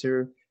 we've moved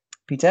to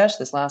Pitești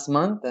this last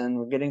month, and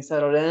we're getting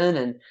settled in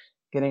and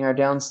getting our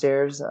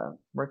downstairs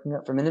working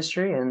up for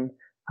ministry. And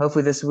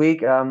hopefully this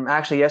week,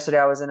 actually yesterday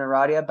I was in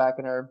Aradia back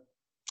in our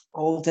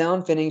old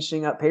town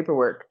finishing up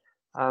paperwork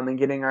and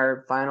getting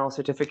our final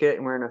certificate,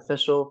 and we're an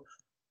official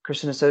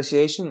Christian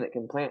association that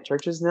can plant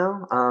churches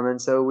now.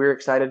 And so we're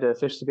excited to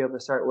officially be able to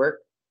start work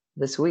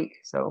this week.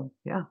 So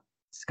yeah,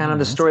 it's kind of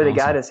the story that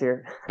got us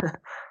here.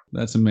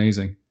 That's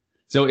amazing.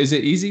 So is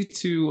it easy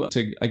to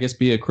I guess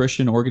be a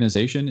Christian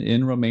organization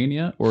in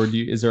Romania, or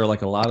is there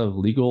like a lot of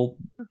legal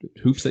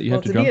hoops that you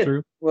have to jump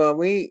through? Well,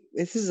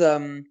 this is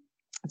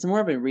it's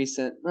more of a not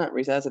recent,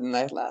 that's in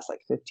the last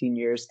like 15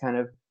 years kind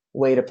of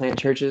way to plant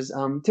churches.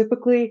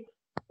 Typically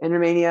in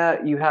Romania,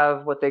 you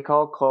have what they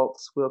call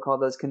cults. We'll call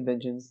those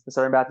conventions. The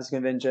Southern Baptist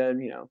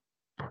Convention,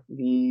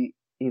 the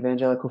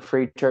Evangelical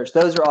Free Church.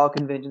 Those are all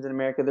conventions in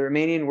America. The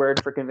Romanian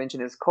word for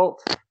convention is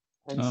cult.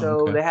 And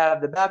They have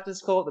the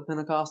Baptist cult, the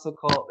Pentecostal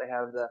cult, they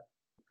have the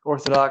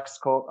Orthodox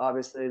cult,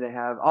 obviously. They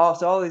have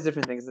all these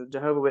different things, the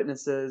Jehovah's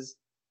Witnesses,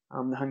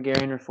 the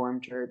Hungarian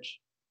Reformed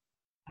Church,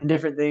 and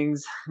different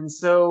things. And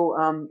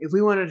so if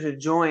we wanted to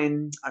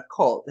join a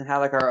cult and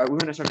have we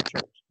want to start a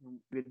church,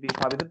 it would be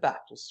probably the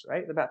Baptists,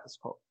 right? The Baptist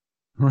cult.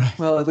 Right.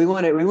 Well, if we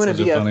want to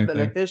be an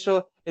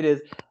official, it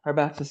is our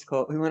Baptist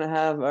cult. We want to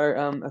have our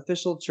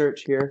official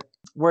church here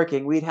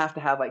working. We'd have to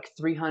have like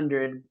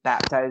 300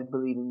 baptized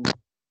believing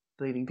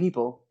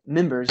people,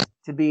 members,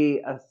 to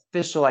be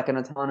official, like an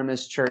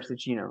autonomous church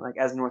that, like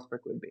as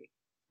Northbrook would be.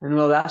 And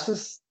well, that's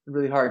just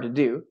really hard to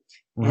do.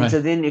 Right. And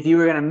so then if you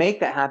were going to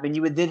make that happen,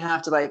 you would then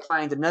have to like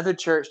find another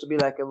church to be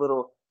like a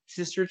little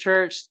sister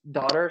church,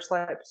 daughter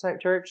type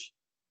church.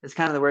 It's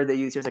kind of the word they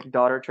use here. It's like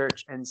daughter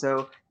church. And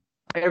so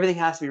everything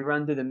has to be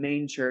run through the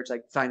main church,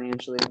 like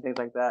financially and things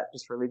like that,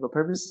 just for legal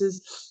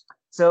purposes.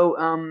 So,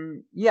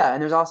 and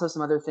there's also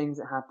some other things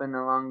that happen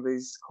along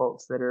these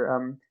cults that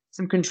are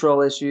some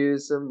control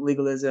issues, some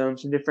legalism,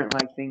 some different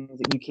like things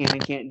that you can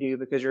and can't do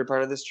because you're a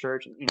part of this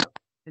church,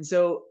 And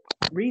so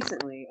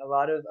recently, a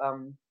lot of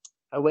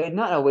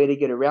not a way to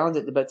get around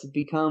it, but to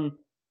become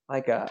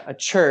like a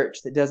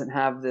church that doesn't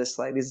have this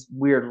like these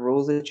weird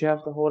rules that you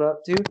have to hold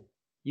up to.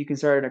 You can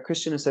start a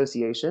Christian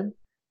association,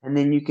 and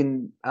then you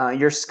can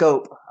your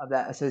scope of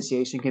that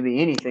association can be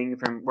anything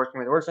from working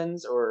with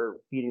orphans or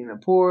feeding the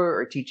poor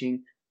or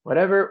teaching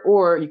whatever,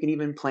 or you can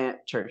even plant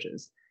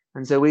churches.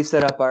 And so we've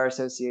set up our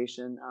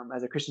association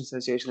as a Christian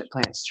association that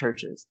plants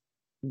churches.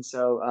 And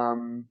so,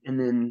 and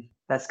then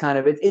that's kind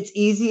of it. It's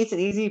easy. It's an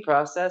easy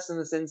process in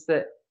the sense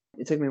that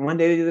it took me 1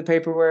 day to do the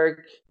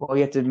paperwork. Well,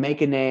 you have to make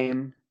a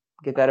name,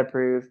 get that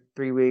approved,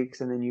 3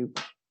 weeks, and then you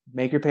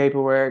make your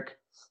paperwork,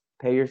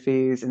 pay your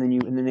fees, and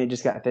then they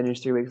just got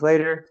finished 3 weeks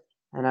later.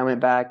 And I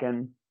went back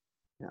and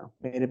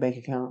made a bank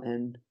account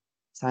and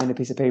signed a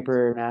piece of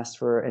paper and asked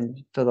for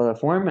and filled out a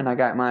form, and I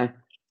got my.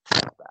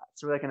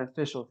 It's really like an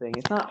official thing.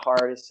 It's not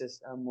hard. It's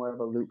just more of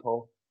a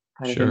loophole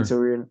kind of thing. Sure. So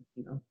we're,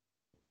 you know,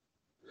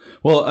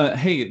 Well,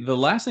 hey, the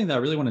last thing that I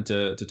really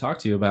wanted to talk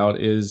to you about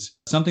is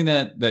something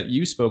that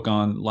you spoke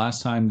on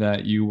last time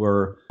that you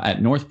were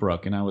at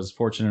Northbrook, and I was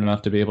fortunate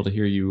enough to be able to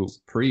hear you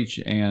preach.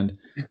 And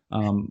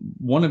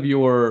one of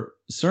your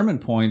sermon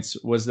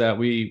points was that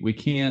we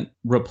can't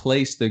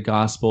replace the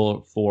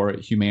gospel for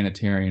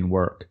humanitarian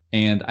work,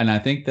 and I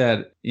think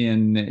that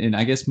in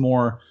I guess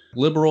more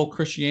liberal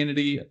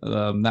Christianity,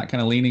 that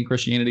kind of leaning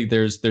Christianity,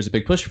 there's a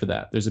big push for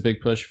that. There's a big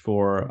push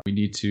for we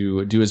need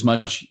to do as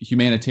much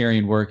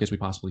humanitarian work as we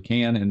possibly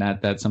can, and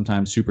that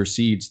sometimes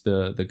supersedes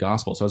the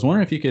gospel. So I was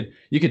wondering if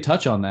you could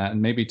touch on that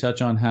and maybe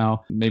touch on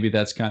how maybe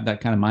that kind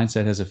of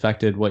mindset has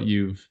affected what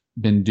you've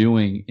been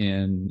doing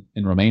in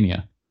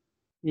Romania.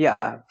 yeah.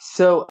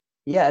 So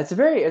yeah, it's a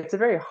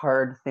very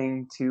hard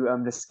thing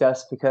to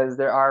discuss because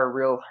there are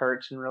real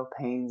hurts and real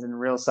pains and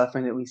real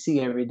suffering that we see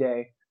every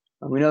day.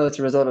 We know it's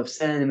a result of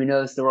sin, and we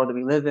know it's the world that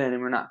we live in,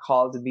 and we're not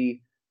called to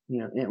be,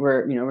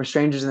 we're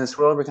strangers in this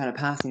world. We're kind of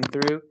passing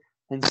through,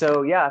 and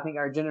so yeah, I think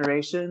our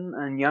generation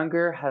and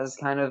younger has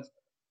kind of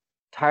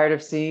tired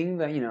of seeing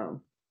the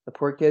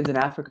poor kids in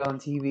Africa on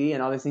TV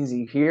and all these things that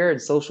you hear,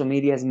 and social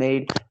media has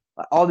made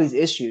all these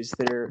issues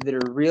that are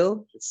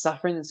real, the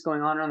suffering that's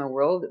going on around the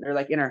world. They're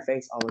like in our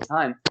face all the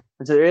time,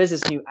 and so there is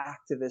this new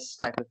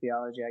activist type of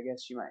theology, I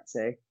guess you might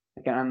say.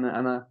 Like I'm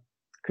a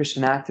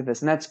Christian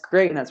activist, and that's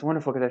great and that's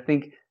wonderful because I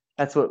think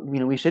that's what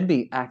we should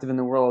be active in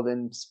the world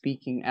and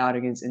speaking out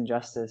against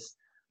injustice.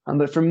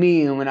 But for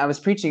me, when I was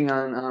preaching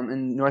on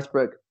in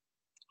Northbrook,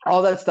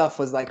 all that stuff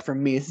was like for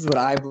me. This is what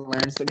I've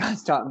learned. This is what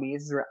God's taught me.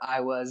 This is where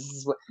I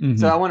was.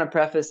 So I Hmm. want to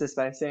preface this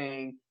by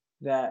saying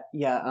that I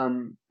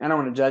don't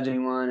want to judge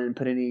anyone and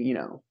put any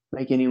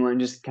make anyone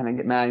just kind of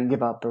get mad and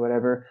give up or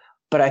whatever.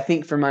 But I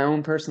think for my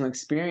own personal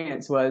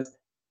experience was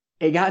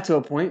it got to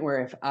a point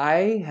where if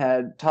I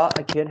had taught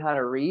a kid how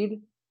to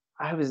read,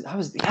 I was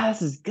yeah,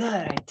 this is good.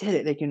 I did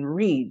it. They can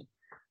read.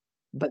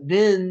 But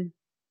then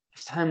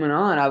as time went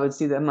on, I would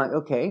see that I'm like,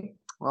 okay,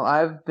 well,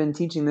 I've been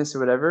teaching this or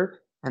whatever,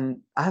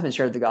 and I haven't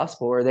shared the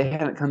gospel or they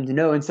haven't come to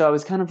know. And so I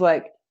was kind of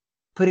like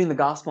putting the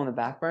gospel on the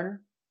back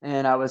burner.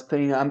 And I was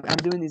putting, I'm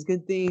doing these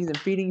good things and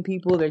feeding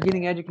people. They're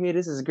getting educated.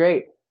 This is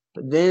great.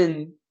 But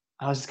then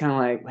I was just kind of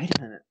like, wait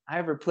a minute.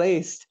 I've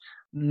replaced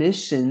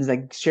missions,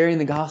 like sharing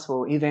the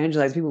gospel,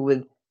 evangelize people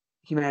with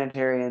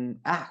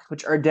humanitarian acts,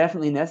 which are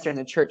definitely necessary.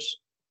 And the church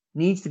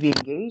needs to be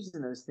engaged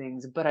in those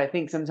things. But I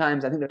think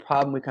sometimes, I think the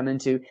problem we come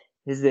into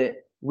is that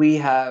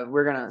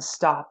we're going to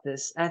stop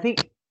this. And I think,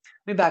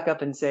 let me back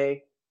up and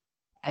say,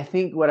 I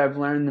think what I've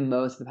learned the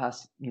most the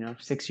past,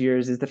 6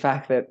 years is the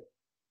fact that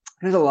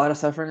there's a lot of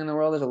suffering in the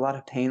world. There's a lot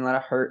of pain, a lot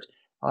of hurt,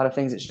 a lot of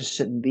things that just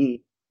shouldn't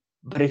be.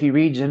 But if you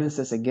read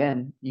Genesis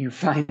again, you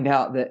find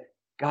out that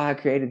God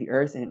created the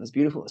earth and it was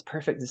beautiful. It was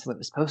perfect. This is what it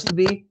was supposed to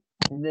be.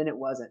 And then it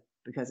wasn't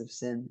because of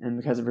sin and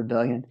because of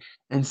rebellion.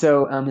 And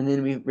so, and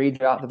then we read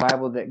throughout the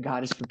Bible that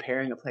God is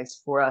preparing a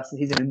place for us and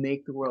he's going to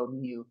make the world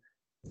new.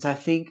 So I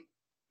think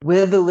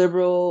with the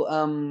liberal,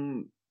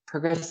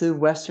 progressive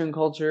Western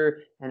culture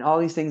and all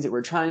these things that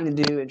we're trying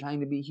to do and trying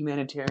to be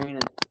humanitarian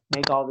and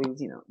make all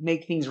these,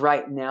 make things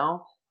right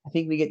now, I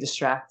think we get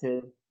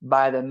distracted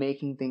by the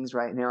making things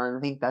right now. And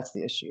I think that's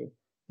the issue,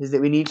 is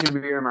that we need to be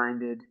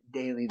reminded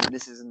daily that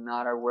this is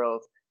not our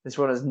world. This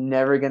world is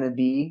never going to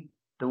be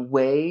the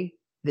way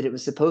that it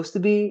was supposed to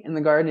be in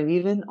the Garden of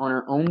Eden on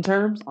our own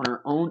terms, on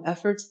our own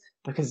efforts,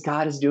 because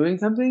God is doing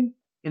something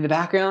in the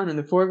background, in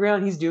the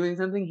foreground. He's doing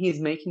something. He is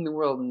making the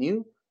world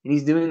new, and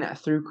he's doing that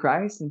through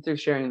Christ and through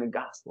sharing the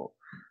gospel.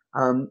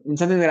 And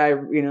something that I,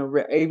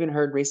 even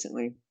heard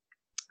recently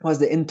was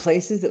that in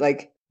places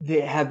that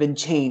they have been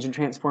changed and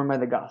transformed by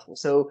the gospel.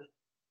 So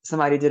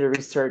somebody did a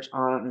research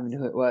on, I don't even know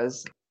who it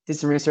was, did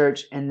some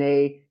research, and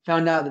they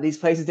found out that these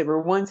places that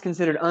were once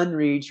considered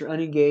unreached or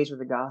unengaged with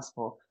the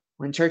gospel,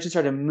 when churches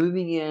started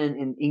moving in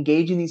and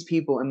engaging these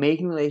people and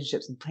making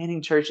relationships and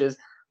planting churches,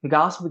 the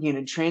gospel began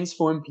to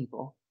transform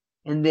people.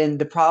 And then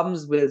the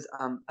problems with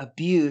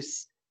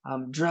abuse,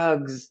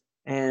 drugs,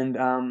 and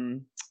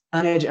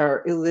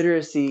or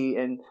illiteracy,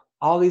 and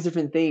all these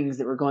different things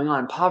that were going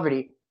on,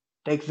 poverty,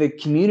 like the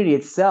community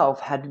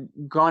itself had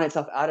grown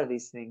itself out of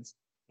these things.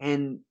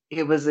 And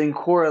it was in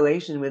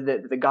correlation with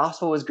it. The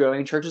gospel was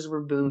growing, churches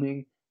were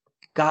booming,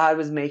 God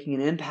was making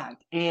an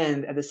impact.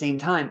 And at the same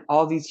time,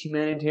 all these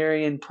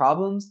humanitarian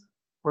problems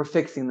were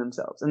fixing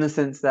themselves in the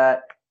sense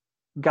that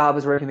God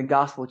was working, the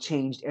gospel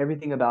changed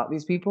everything about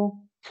these people,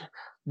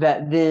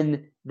 that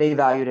then they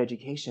valued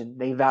education.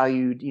 They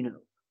valued,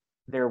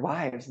 their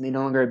wives, and they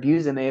no longer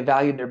abused them. They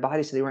valued their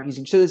bodies, so they weren't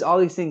using. So there's all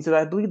these things. So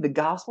I believe the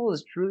gospel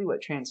is truly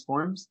what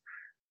transforms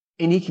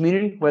any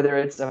community, whether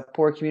it's a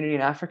poor community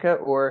in Africa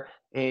or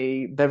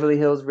a Beverly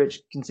Hills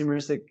rich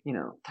consumeristic,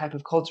 type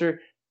of culture.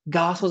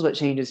 Gospel is what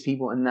changes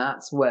people, and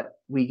that's what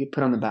we get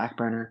put on the back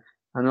burner.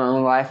 In my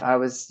own life, I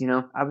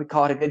would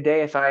call it a good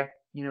day if I,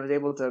 was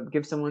able to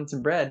give someone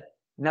some bread,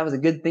 and that was a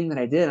good thing that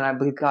I did, and I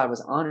believe God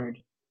was honored.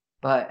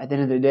 But at the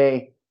end of the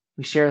day,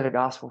 we share the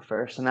gospel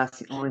first, and that's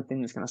the only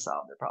thing that's going to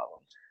solve the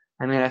problem.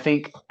 I mean, I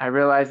think I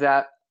realized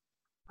that,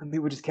 and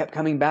people just kept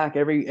coming back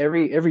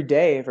every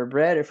day for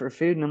bread or for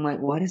food, and I'm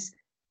like, when is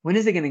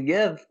it going to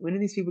give? When are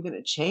these people going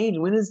to change?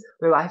 When is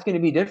their life going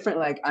to be different?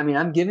 Like, I mean,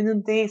 I'm giving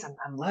them things,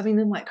 I'm loving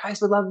them like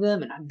Christ would love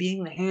them, and I'm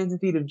being the hands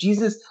and feet of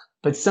Jesus,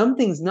 but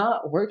something's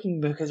not working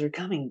because they're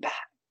coming back.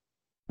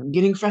 I'm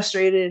getting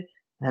frustrated,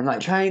 and I'm like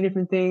trying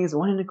different things,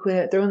 wanting to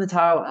quit, throwing the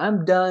towel.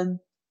 I'm done,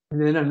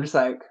 and then I'm just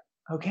like,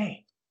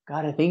 okay,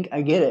 God, I think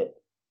I get it.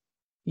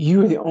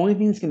 You are the only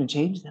thing that's going to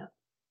change them.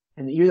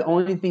 And you're the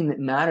only thing that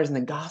matters. And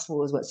the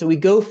gospel is what. So we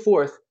go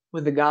forth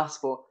with the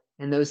gospel,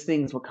 and those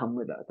things will come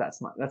with us. That's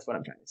what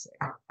I'm trying to say,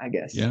 I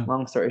guess. Yeah.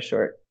 Long story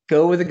short,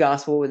 go with the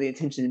gospel with the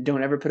intention, and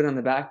don't ever put it on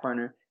the back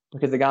burner,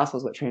 because the gospel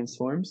is what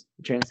transforms.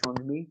 It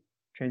transformed me,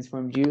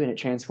 transformed you, and it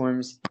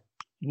transforms,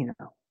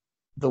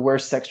 the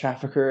worst sex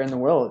trafficker in the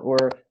world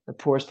or the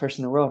poorest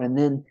person in the world. And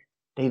then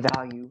they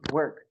value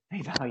work.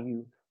 They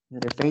value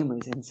their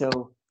families. And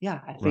so,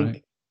 I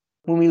think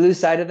when we lose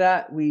sight of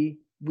that, we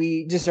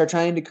just are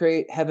trying to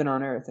create heaven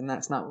on earth, and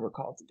that's not what we're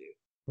called to do.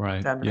 Right.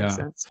 Does that make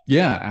sense?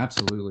 Yeah,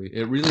 absolutely.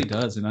 It really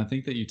does. And I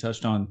think that you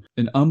touched on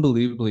an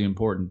unbelievably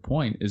important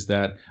point, is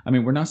that, I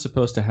mean, we're not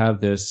supposed to have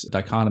this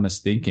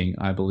dichotomous thinking,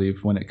 I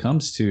believe, when it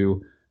comes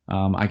to,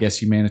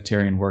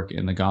 humanitarian work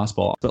in the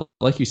gospel. But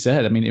like you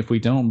said, I mean, if we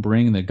don't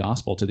bring the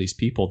gospel to these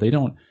people, they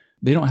don't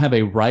have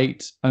a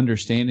right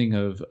understanding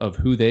of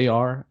who they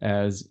are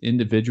as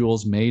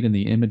individuals made in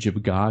the image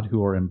of God,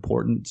 who are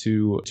important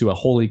to a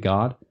holy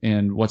God.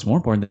 And what's more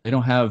important, they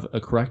don't have a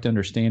correct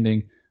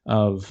understanding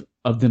of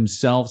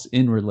themselves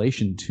in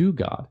relation to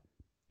God.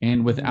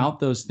 And without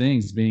those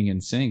things being in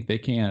sync, they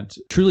can't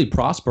truly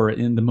prosper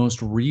in the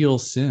most real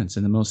sense,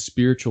 in the most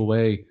spiritual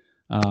way,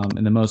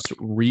 in the most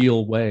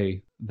real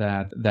way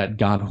that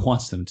God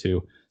wants them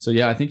to. So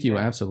I think you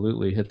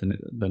absolutely hit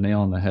the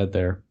nail on the head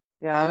there.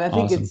 Yeah, I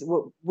think it's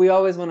what we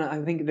always want to.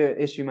 I think the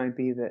issue might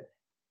be that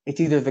it's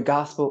either the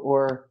gospel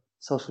or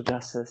social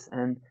justice,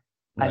 and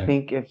I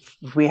think if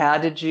we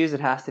had to choose,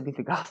 it has to be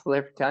the gospel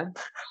every time.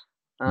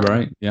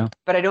 Right. Yeah.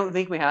 But I don't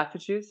think we have to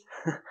choose.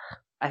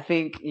 I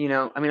think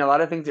a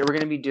lot of things that we're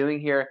going to be doing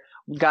here,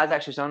 God's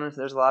actually shown us.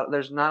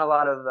 There's not a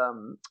lot of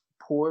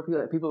poor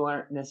people who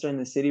aren't necessarily in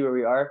the city where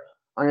we aren't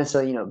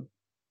necessarily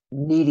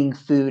needing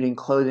food and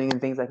clothing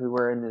and things like we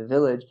were in the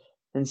village.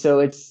 And so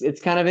it's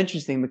kind of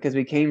interesting, because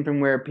we came from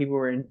where people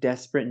were in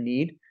desperate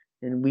need,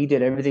 and we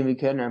did everything we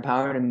could in our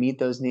power to meet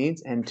those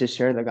needs and to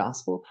share the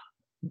gospel.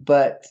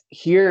 But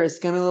here it's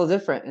going to be a little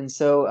different. And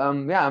so,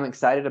 I'm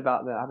excited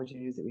about the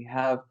opportunities that we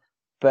have.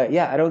 But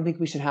I don't think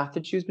we should have to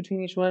choose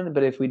between each one.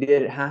 But if we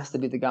did, it has to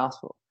be the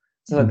gospel.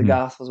 So that the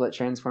gospel is what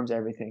transforms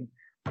everything.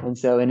 And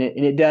so, and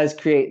it does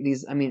create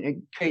these, it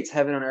creates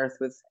heaven on earth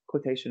with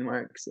quotation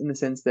marks, in the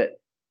sense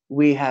that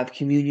we have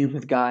communion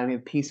with God, and we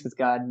have peace with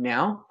God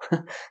now.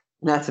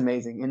 And that's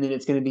amazing. And then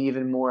it's going to be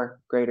even more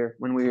greater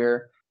when we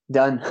are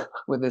done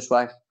with this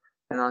life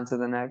and on to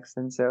the next.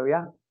 And so,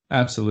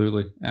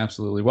 Absolutely.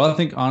 Absolutely. Well,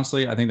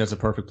 honestly, I think that's a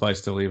perfect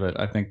place to leave it.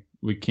 I think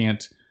we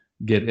can't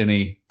get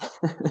any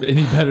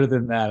better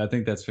than that. I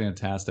think that's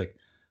fantastic.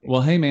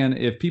 Well, hey man,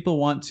 if people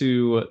want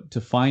to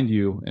find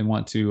you and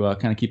want to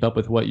kind of keep up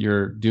with what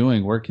you're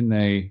doing, where can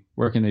they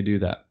do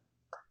that?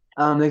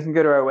 They can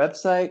go to our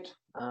website,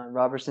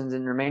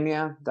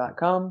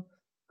 robersonsinromania.com.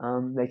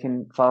 They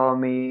can follow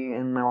me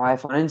and my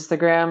wife on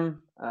Instagram,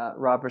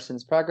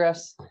 Roberson's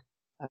Progress.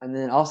 And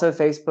then also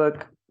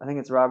Facebook. I think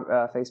it's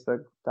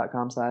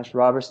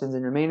facebook.com/Robersons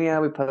in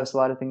Romania. We post a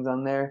lot of things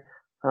on there.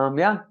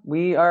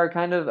 We are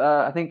kind of,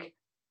 I think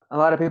a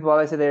lot of people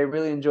always say they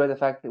really enjoy the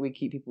fact that we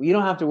keep people. You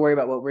don't have to worry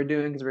about what we're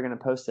doing, because we're going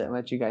to post it and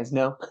let you guys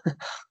know.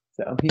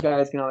 So you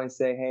guys can always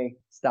say, hey,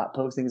 stop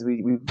posting because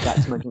we've got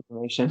too much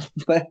information.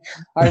 But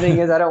our thing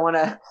is, I don't want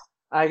to,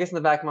 I guess in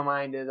the back of my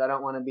mind is I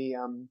don't want to be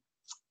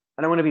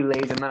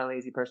lazy. I'm not a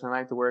lazy person. I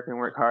like to work and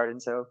work hard.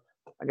 And so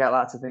I got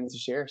lots of things to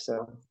share. So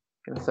I'm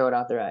going to throw it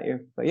out there at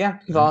you. But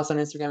follow us on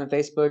Instagram and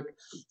Facebook.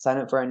 Sign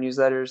up for our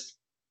newsletters.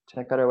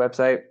 Check out our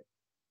website.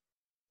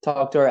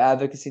 Talk to our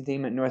advocacy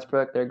team at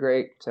Northbrook. They're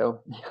great.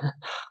 So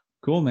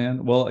cool,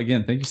 man. Well,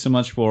 again, thank you so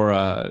much for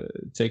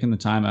taking the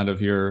time out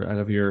of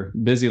your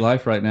busy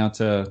life right now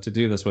to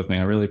do this with me.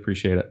 I really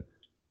appreciate it.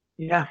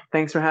 Yeah,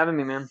 thanks for having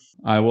me, man.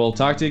 I will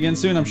talk to you again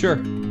soon, I'm sure.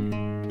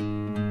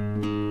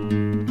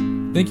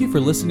 Thank you for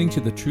listening to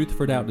the Truth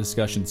for Doubt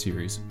discussion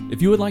series.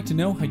 If you would like to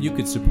know how you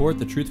could support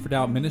the Truth for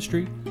Doubt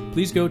ministry,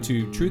 please go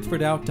to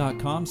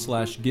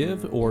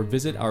truthfordoubt.com/give or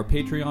visit our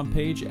Patreon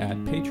page at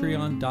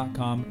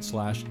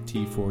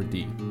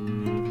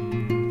patreon.com/T4D.